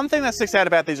 the one thing that sticks out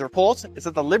about these reports is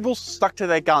that the Liberals stuck to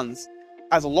their guns,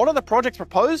 as a lot of the projects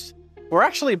proposed were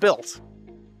actually built.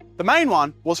 The main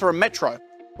one was for a metro,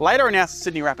 later announced as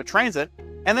Sydney Rapid Transit,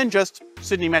 and then just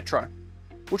Sydney Metro.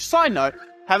 Which, side note,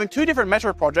 having 2 different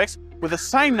metro projects with the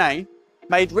same name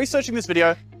made researching this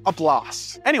video a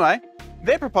blast. Anyway,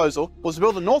 their proposal was to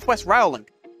build the Northwest Rail Link,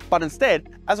 but instead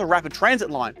as a rapid transit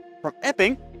line. From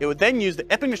Epping, it would then use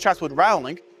the Epping to Chatswood Rail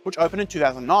Link, which opened in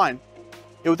 2009.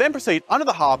 It would then proceed under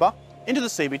the harbour into the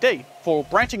CBD, for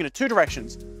branching into 2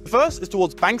 directions. The first is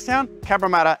towards Bankstown,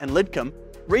 Cabramatta and Lidcombe,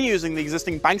 reusing the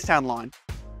existing Bankstown line,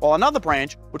 while another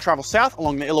branch would travel south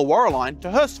along the Illawarra line to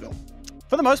Hurstville.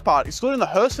 For the most part, excluding the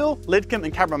Hurstville, Lidcombe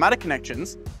and Cabramatta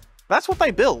connections, that's what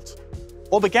they built,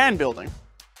 or began building,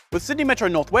 with Sydney Metro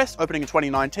Northwest opening in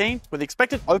 2019, with the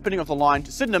expected opening of the line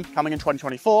to Sydenham coming in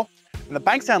 2024, and the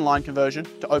Bankstown line conversion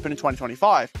to open in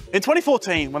 2025. In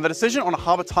 2014, when the decision on a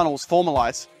harbour tunnel was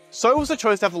formalised, so was the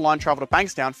choice to have the line travel to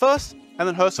Bankstown first, and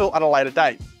then Hurstville at a later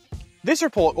date. This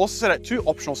report also set out 2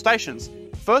 optional stations,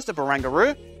 first at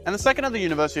Barangaroo, and the second at the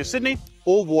University of Sydney,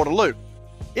 or Waterloo.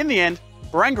 In the end,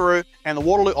 Barangaroo and the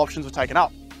Waterloo options were taken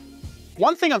up.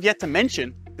 One thing I've yet to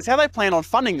mention is how they plan on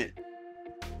funding it.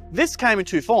 This came in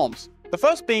 2 forms, the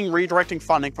first being redirecting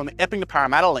funding from the Epping to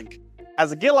Parramatta link,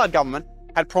 as the Gillard government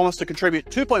had promised to contribute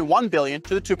 $2.1 billion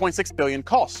to the $2.6 billion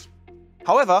cost.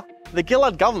 However, the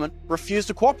Gillard government refused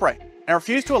to cooperate and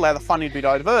refused to allow the funding to be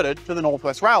diverted to the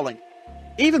Northwest Rail Link,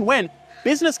 even when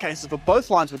business cases for both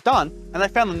lines were done and they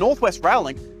found the Northwest Rail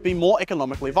Link to be more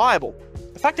economically viable.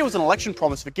 The fact it was an election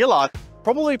promise for Gillard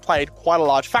probably played quite a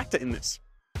large factor in this.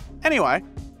 Anyway,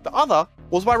 the other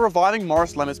was by reviving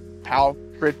Maurice Lemmer's power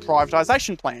grid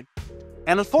privatisation plan.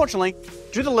 And unfortunately,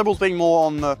 due to the Liberals being more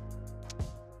on the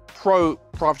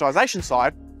pro-privatisation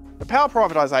side, the power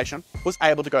privatisation was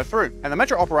able to go through, and the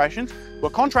metro operations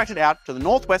were contracted out to the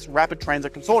Northwest Rapid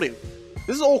Transit Consortium.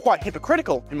 This is all quite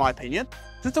hypocritical, in my opinion,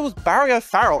 since it was Barry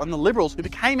O'Farrell and the Liberals who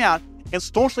came out and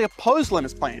staunchly opposed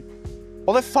Lemmer's plan.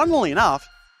 Although funnily enough,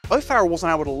 O'Farrell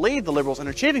wasn't able to lead the Liberals in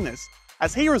achieving this,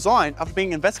 as he resigned after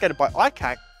being investigated by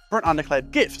ICAC for an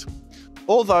undeclared gift,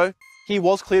 although he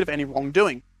was cleared of any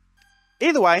wrongdoing.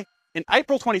 Either way, in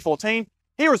April 2014,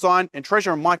 he resigned and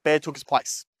Treasurer Mike Baird took his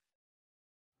place.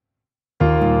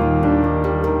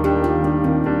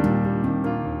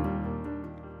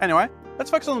 Anyway,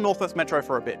 let's focus on the Northwest Metro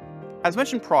for a bit. As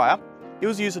mentioned prior, it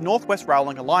was used as a Northwest Rail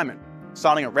Link alignment,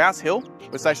 starting at Rouse Hill,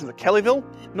 with stations at Kellyville,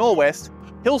 Norwest,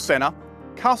 Hill Centre,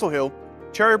 Castle Hill,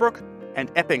 Cherrybrook,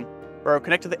 and Epping, where it would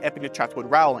connect to the Epping to Chatswood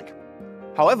Rail Link.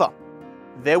 However,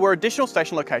 there were additional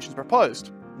station locations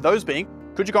proposed, those being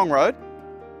Coogagong Road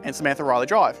and Samantha Riley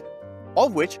Drive,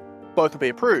 of which both would be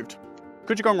approved.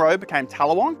 Coogagong Road became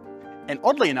Tallawong, and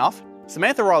oddly enough,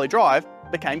 Samantha Riley Drive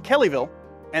became Kellyville,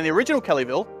 and the original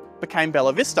Kellyville became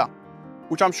Bella Vista,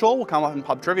 which I'm sure will come up in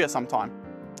pub trivia sometime.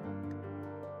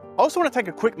 I also want to take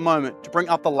a quick moment to bring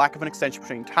up the lack of an extension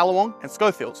between Tallawong and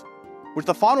Schofields, which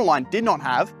the final line did not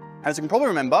have, and as you can probably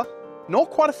remember, nor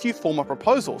quite a few former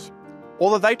proposals,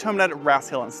 although they terminated at Rouse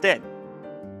Hill instead.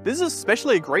 This is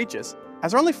especially egregious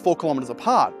as they're only 4 kilometres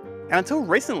apart, and until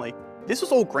recently, this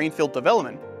was all greenfield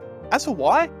development. As for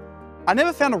why, I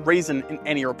never found a reason in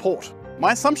any report.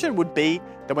 My assumption would be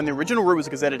that when the original route was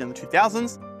gazetted in the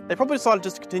 2000s, they probably decided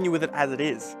just to continue with it as it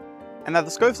is, and that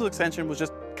the Schofield extension was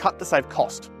just cut to save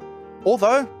cost.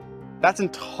 Although, that's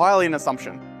entirely an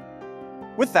assumption.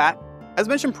 With that, as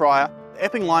mentioned prior, the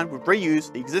Epping line would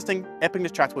reuse the existing Epping to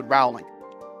Chatswood rail link,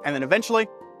 and then eventually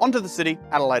onto the city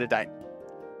at a later date.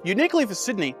 Uniquely for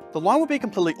Sydney, the line would be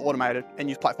completely automated and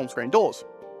use platform screen doors.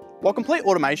 While complete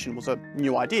automation was a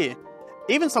new idea,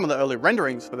 even some of the early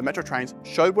renderings for the metro trains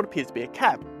showed what appears to be a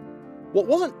cab. What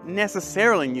wasn't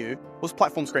necessarily new was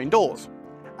platform screen doors,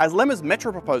 as Lemma's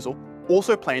metro proposal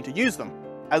also planned to use them,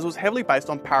 as it was heavily based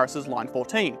on Paris's Line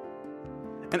 14.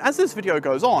 And as this video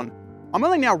goes on, I'm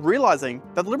only now realising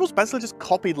that the Liberals basically just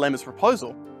copied Lemma's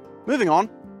proposal. Moving on,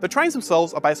 the trains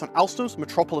themselves are based on Alstom's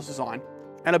Metropolis design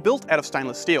and are built out of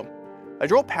stainless steel. They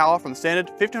draw power from the standard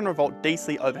 1500 volt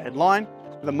DC overhead line,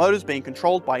 with the motors being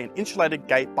controlled by an insulated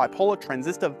gate bipolar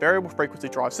transistor variable frequency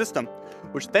drive system,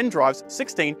 which then drives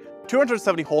 16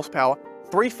 270 horsepower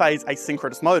 3-phase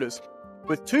asynchronous motors,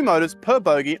 with 2 motors per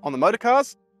bogie on the motor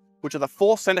cars, which are the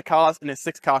 4 centre cars in a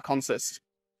 6-car consist.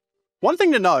 One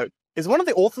thing to note is one of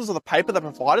the authors of the paper that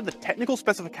provided the technical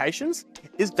specifications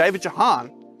is David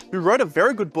Jahan, who wrote a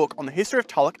very good book on the history of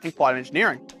Tulloch and flight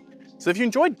engineering. So if you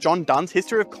enjoyed John Dunn's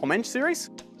History of Comm series,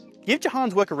 give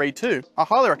Jahan's work a read too. I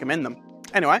highly recommend them.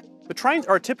 Anyway, the trains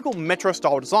are a typical metro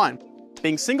style design,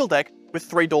 being single deck with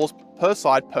 3 doors per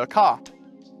side per car.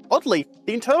 Oddly,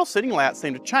 the internal seating layout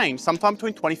seemed to change sometime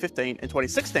between 2015 and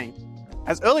 2016,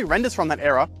 as early renders from that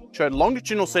era showed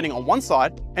longitudinal seating on one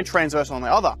side and transversal on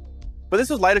the other, but this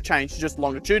was later changed to just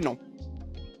longitudinal.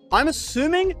 I'm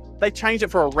assuming they changed it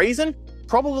for a reason,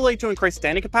 probably to increase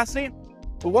standing capacity,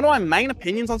 but one of my main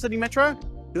opinions on Sydney Metro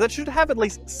is that it should have at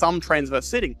least some transverse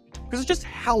seating, because it's just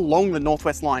how long the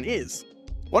Northwest line is.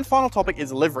 One final topic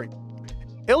is livery.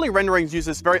 Early renderings use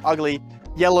this very ugly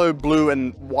yellow, blue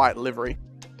and white livery,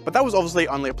 but that was obviously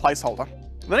only a placeholder.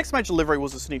 The next major livery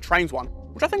was the Sydney Trains one,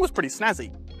 which I think was pretty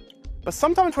snazzy. But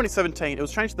sometime in 2017, it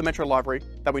was changed to the Metro livery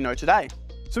that we know today.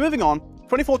 So moving on,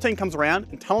 2014 comes around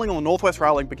and tunnelling on the Northwest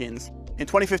Rail Link begins. In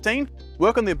 2015,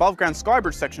 work on the above ground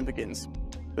Skybridge section begins,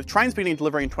 with trains beginning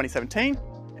delivery in 2017,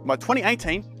 and by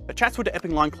 2018, the Chatswood to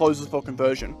Epping line closes for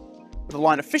conversion, with the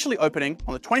line officially opening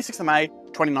on the 26th of May,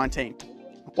 2019.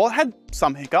 While it had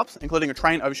some hiccups, including a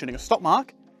train overshooting a stop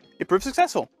mark, it proved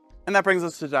successful. And that brings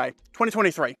us to today,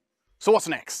 2023. So what's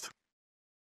next?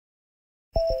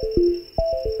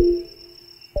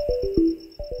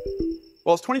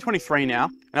 Well, it's 2023 now,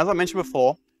 and as I mentioned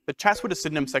before, the Chatswood to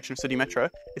Sydenham section of City Metro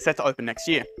is set to open next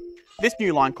year. This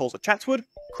new line calls at Chatswood,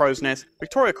 Crow's Nest,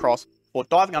 Victoria Cross, before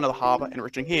diving under the harbour and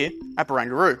reaching here at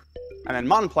Barangaroo, and then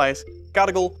Martin Place,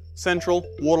 Gadigal, Central,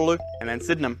 Waterloo, and then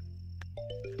Sydenham.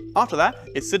 After that,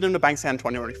 it's Sydenham to Bankstown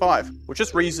 2025, which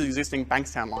just reuses the existing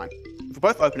Bankstown line. For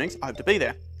both openings, I hope to be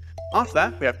there. After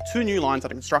that, we have 2 new lines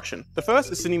under construction. The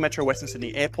first is Sydney Metro Western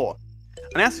Sydney Airport.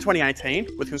 Announced in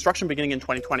 2018, with construction beginning in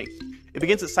 2020. It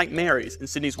begins at St Mary's in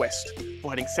Sydney's west,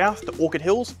 before heading south to Orchid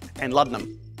Hills and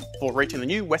Luddenham, before reaching the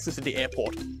new Western Sydney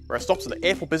Airport, where it stops at the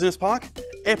Airport Business Park,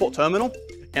 Airport Terminal,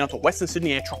 and onto Western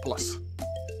Sydney Airtropolis.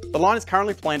 The line is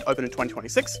currently planned to open in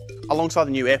 2026, alongside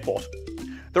the new airport.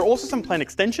 There are also some planned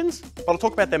extensions, but I'll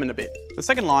talk about them in a bit. The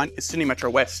second line is Sydney Metro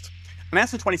West,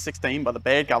 announced in 2016 by the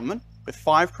Baird government, with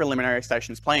 5 preliminary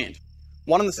stations planned.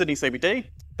 1 in the Sydney CBD,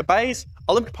 the Bays,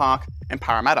 Olympic Park, and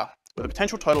Parramatta, with a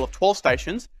potential total of 12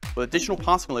 stations, with additional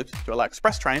passing loops to allow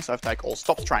express trains to overtake all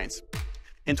stops trains.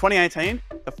 In 2018,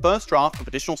 the first draft of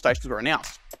additional stations were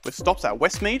announced, with stops at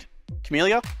Westmead,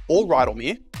 Keneally, or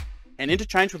Rydalmere, and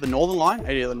interchange with the Northern Line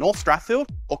at either North Strathfield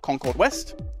or Concord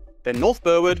West, then North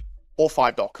Burwood or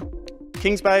Five Dock,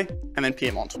 Kings Bay, and then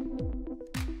Pyrmont.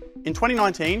 In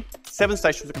 2019, 7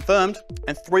 stations were confirmed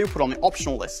and 3 were put on the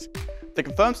optional list. The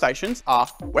confirmed stations are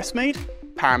Westmead,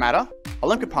 Parramatta,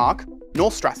 Olympic Park,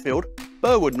 North Strathfield,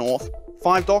 Burwood North,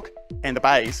 Five Dock, and the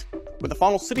Bays, with the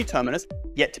final city terminus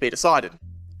yet to be decided.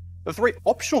 The 3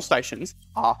 optional stations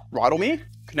are Rydalmere,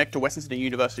 connect to Western Sydney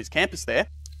University's campus there,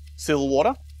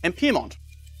 Silverwater, and Pyrmont.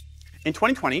 In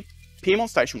 2020, Pyrmont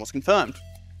Station was confirmed,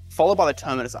 followed by the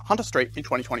terminus at Hunter Street in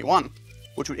 2021,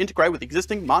 which would integrate with the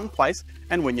existing Martin Place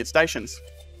and Wynyard stations.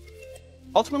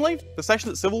 Ultimately, the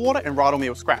stations at Silverwater and Rydalmere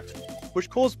were scrapped, which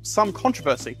caused some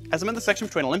controversy, as it meant the section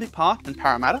between Olympic Park and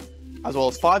Parramatta, as well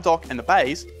as Five Dock and the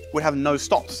Bays, would have no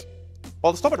stops.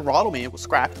 While the stop at Rydalmere was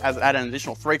scrapped as it added an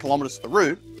additional 3 kilometres to the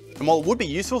route, and while it would be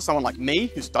useful for someone like me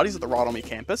who studies at the Rydalmere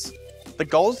campus, the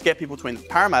goal is to get people between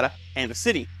Parramatta and the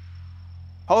city.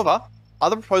 However,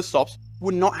 other proposed stops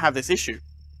would not have this issue,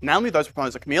 namely those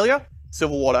proposed at Keneally,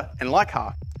 Silverwater and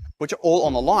Leichhardt, which are all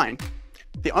on the line.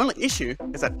 The only issue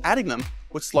is that adding them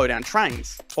would slow down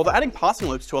trains, although adding passing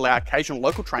loops to allow occasional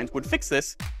local trains would fix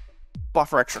this, but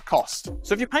for extra cost.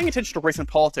 So if you're paying attention to recent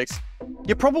politics,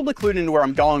 you're probably clued into where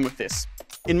I'm going with this.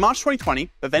 In March 2020,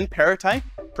 the then Perrottet,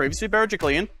 previously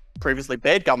Berejiklian, previously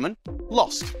Baird government,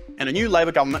 lost, and a new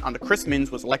Labor government under Chris Minns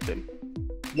was elected.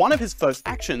 One of his first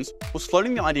actions was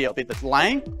floating the idea of either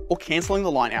delaying or cancelling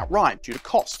the line outright due to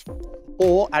cost,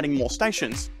 or adding more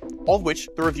stations, of which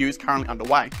the review is currently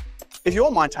underway. If you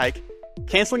want my take,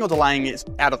 cancelling or delaying is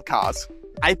out of the cards.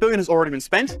 $8 billion has already been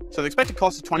spent, so the expected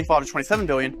cost is $25 to $27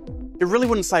 billion. It really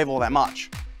wouldn't save all that much.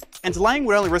 And delaying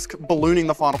would only risk ballooning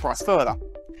the final price further.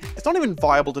 It's not even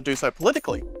viable to do so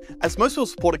politically, as most people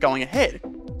support it going ahead,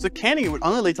 so canning it would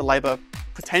only lead to Labor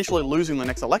potentially losing the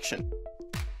next election.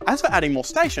 As for adding more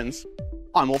stations,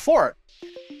 I'm all for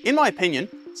it. In my opinion,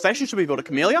 stations should be built at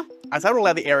Keneally, as that would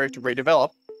allow the area to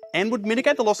redevelop, and would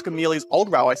mitigate the loss of Keneally's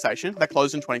old railway station that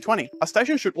closed in 2020. A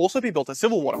station should also be built at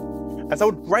Silverwater, as that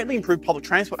would greatly improve public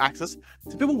transport access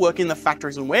to people working in the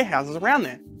factories and warehouses around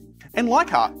there. And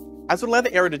Leichhardt, as it would allow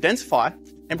the area to densify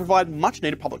and provide much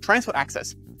needed public transport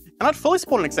access. And I'd fully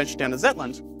support an extension down to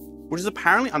Zetland, which is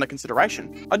apparently under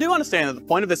consideration. I do understand that the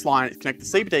point of this line is to connect the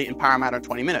CBD and Parramatta in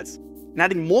 20 minutes, and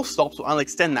adding more stops will only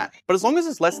extend that. But as long as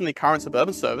it's less than the current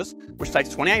suburban service, which takes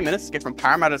 28 minutes to get from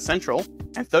Parramatta to Central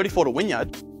and 34 to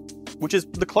Wynyard, which is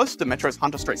the closest to Metro's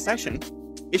Hunter Street station,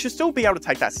 it should still be able to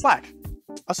take that slack.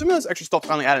 Assuming those extra stops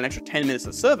only add an extra 10 minutes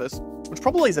of service, which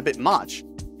probably is a bit much,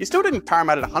 you're still doing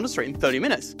Parramatta to Hunter Street in 30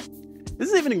 minutes. This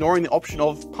is even ignoring the option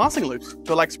of passing loops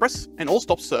to allow express and all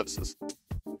stop services.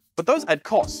 But those add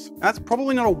costs, and that's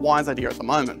probably not a wise idea at the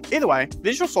moment. Either way, the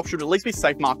additional stop should at least be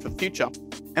safe marked for the future,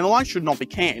 and the line should not be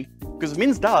canned, because if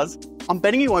Minns does, I'm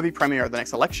betting he won't be Premier at the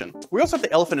next election. We also have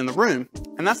the elephant in the room,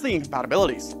 and that's the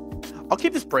incompatibilities. I'll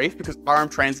keep this brief because RM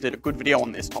Trans did a good video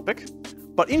on this topic,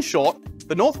 but in short,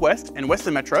 the Northwest and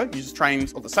Western Metro uses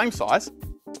trains of the same size,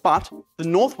 but the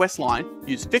Northwest line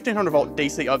uses 1500 volt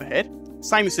DC overhead,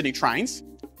 same as Sydney trains,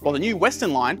 while the new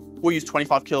Western line will use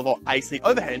 25 kilovolt AC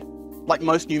overhead, like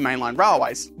most new mainline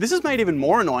railways. This is made even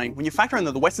more annoying when you factor in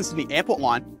that the Western Sydney Airport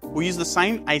line will use the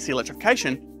same AC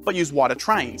electrification, but use wider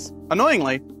trains.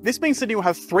 Annoyingly, this means Sydney will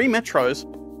have 3 metros,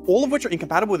 all of which are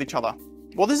incompatible with each other.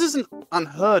 While this isn't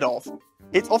unheard of,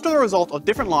 it's often the result of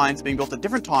different lines being built at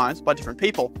different times by different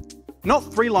people, not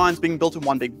 3 lines being built in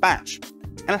one big batch,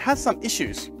 and it has some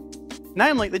issues.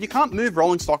 Namely, that you can't move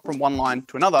rolling stock from one line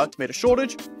to another to meet a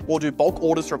shortage, or do bulk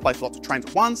orders to replace lots of trains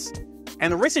at once,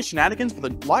 and the recent shenanigans for the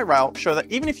light rail show that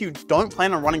even if you don't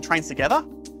plan on running trains together,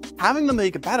 having them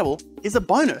be compatible is a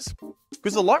bonus,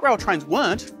 because if the light rail trains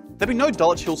weren't, there'd be no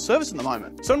Dulwich Hill service at the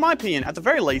moment. So in my opinion, at the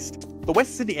very least, the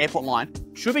West Sydney Airport line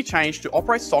should be changed to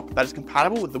operate stock that is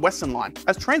compatible with the Western line,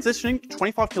 as transitioning to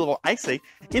 25 kilovolt AC,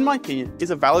 in my opinion, is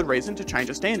a valid reason to change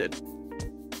a standard.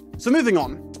 So moving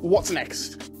on, what's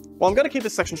next? Well, I'm going to keep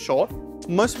this section short,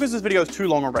 mostly because this video is too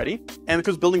long already, and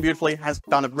because Building Beautifully has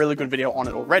done a really good video on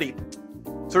it already.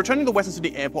 So returning to the Western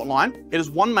Sydney Airport line, it is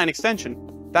one main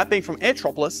extension, that being from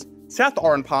Airtropolis, south to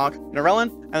Oran Park, Narellan,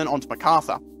 and then on to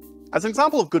Macarthur. As an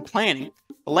example of good planning,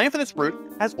 the land for this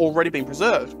route has already been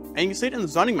preserved, and you can see it in the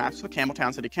zoning maps for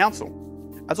Campbelltown City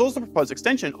Council, as well as the proposed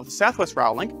extension of the South West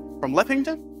Rail Link from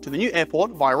Leppington to the new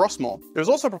airport via Rossmore. There is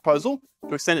also a proposal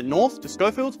to extend it north to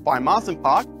Schofields via Marsden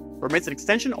Park, where it meets an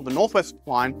extension of the Northwest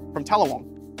line from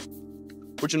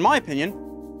Tallawong, which in my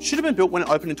opinion, should have been built when it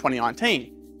opened in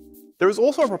 2019. There is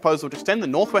also a proposal to extend the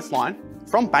Northwest line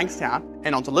from Bankstown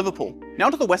and onto Liverpool.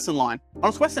 Now to the Western line. On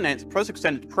its western end, it's proposed to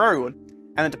extend it to Prairiewood,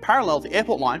 and then to parallel the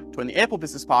airport line between the Airport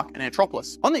Business Park and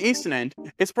Airtropolis. On the eastern end,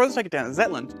 it's supposed to take it down to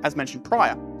Zetland, as mentioned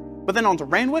prior, but then on to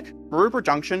Randwick, Maroubra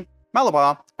Junction,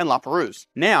 Malabar, and La Perouse.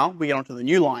 Now we get onto the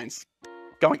new lines.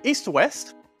 Going east to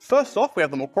west, first off we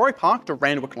have the Macquarie Park to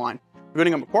Randwick line. We're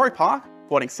going at Macquarie Park,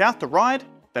 pointing south to Ryde,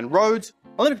 then Rhodes,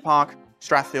 Olympic Park,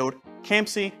 Strathfield,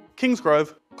 Campsie,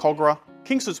 Kingsgrove, Cogra,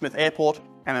 Kingston Smith Airport,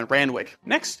 and then Randwick.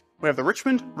 Next, we have the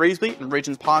Richmond, Revesby, and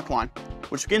Regents Park line,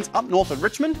 which begins up north of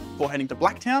Richmond before heading to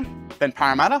Blacktown, then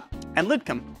Parramatta, and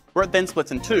Lidcombe, where it then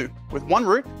splits in 2, with one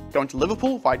route going to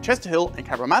Liverpool via Chester Hill and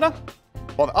Cabramatta,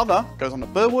 while the other goes on to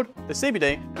Burwood, the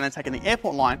CBD, and then taking the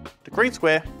airport line to Green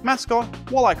Square, Mascot,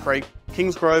 Walleye Creek,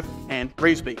 Kingsgrove, and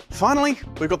Revesby. Finally,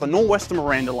 we've got the Norwest to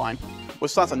Miranda line,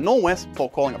 which starts at Norwest before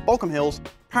calling at Balcombe Hills,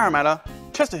 Parramatta,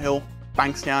 Chester Hill,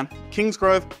 Bankstown,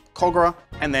 Kingsgrove, Cogra,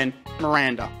 and then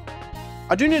Miranda.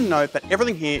 I do need to note that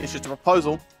everything here is just a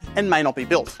proposal and may not be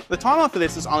built. The timeline for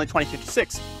this is only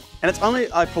 2056, and it's only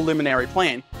a preliminary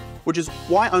plan, which is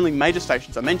why only major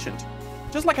stations are mentioned.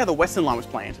 Just like how the Western Line was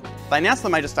planned. They announced the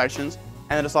major stations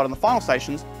and then decide on the final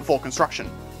stations before construction.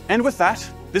 And with that,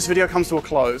 this video comes to a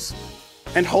close.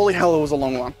 And holy hell, it was a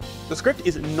long one. The script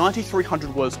is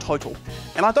 9,300 words total,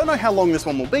 and I don't know how long this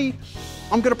one will be.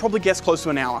 I'm gonna probably guess close to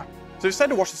an hour. So if you stayed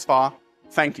to watch this far,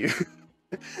 thank you.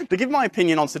 To give my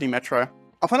opinion on City Metro,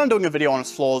 I plan on doing a video on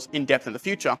its flaws in depth in the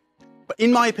future. But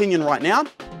in my opinion right now,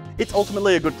 it's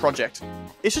ultimately a good project.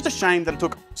 It's just a shame that it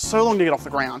took so long to get off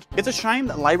the ground. It's a shame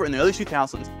that Labor in the early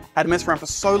 2000s had to mess around for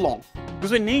so long,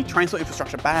 because we need transport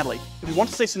infrastructure badly if we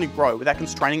want to see Sydney grow without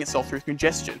constraining itself through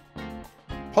congestion.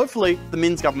 Hopefully, the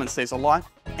Minns government sees the light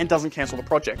and doesn't cancel the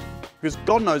project, because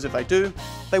God knows if they do,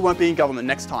 they won't be in government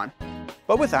next time.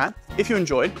 But with that, if you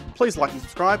enjoyed, please like and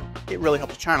subscribe, it really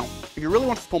helps the channel. If you really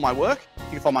want to support my work,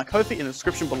 you can find my Ko-fi in the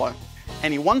description below.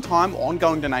 Any one-time or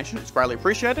ongoing donation is greatly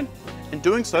appreciated, and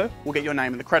doing so will get your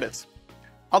name in the credits.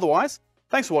 Otherwise,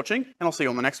 thanks for watching, and I'll see you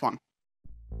on the next one.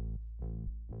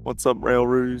 What's up, Rail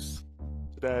Roos?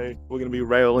 Today, we're going to be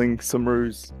railing some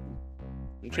roos.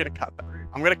 I'm going to cut that.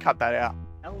 I'm going to cut that out.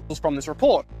 Was from this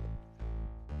report.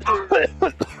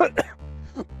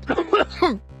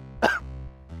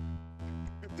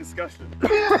 Discussion.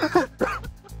 What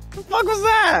the fuck was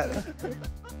that?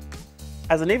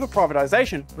 As an EVA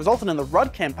privatisation resulted in the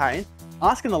Rudd campaign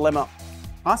asking Lemma.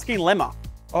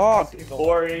 Oh,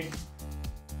 Boring.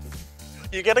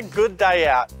 you get a good day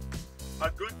out.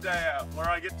 A good day out where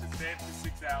I get to stand for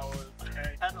 6 hours.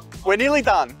 Okay. We're nearly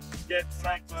done. Get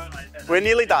snacked. We're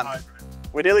nearly done.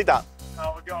 We're nearly done.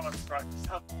 Oh, we're going on strike.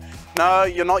 No,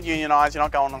 you're not unionised. You're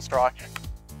not going on strike.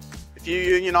 If you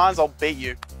unionise, I'll beat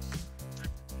you.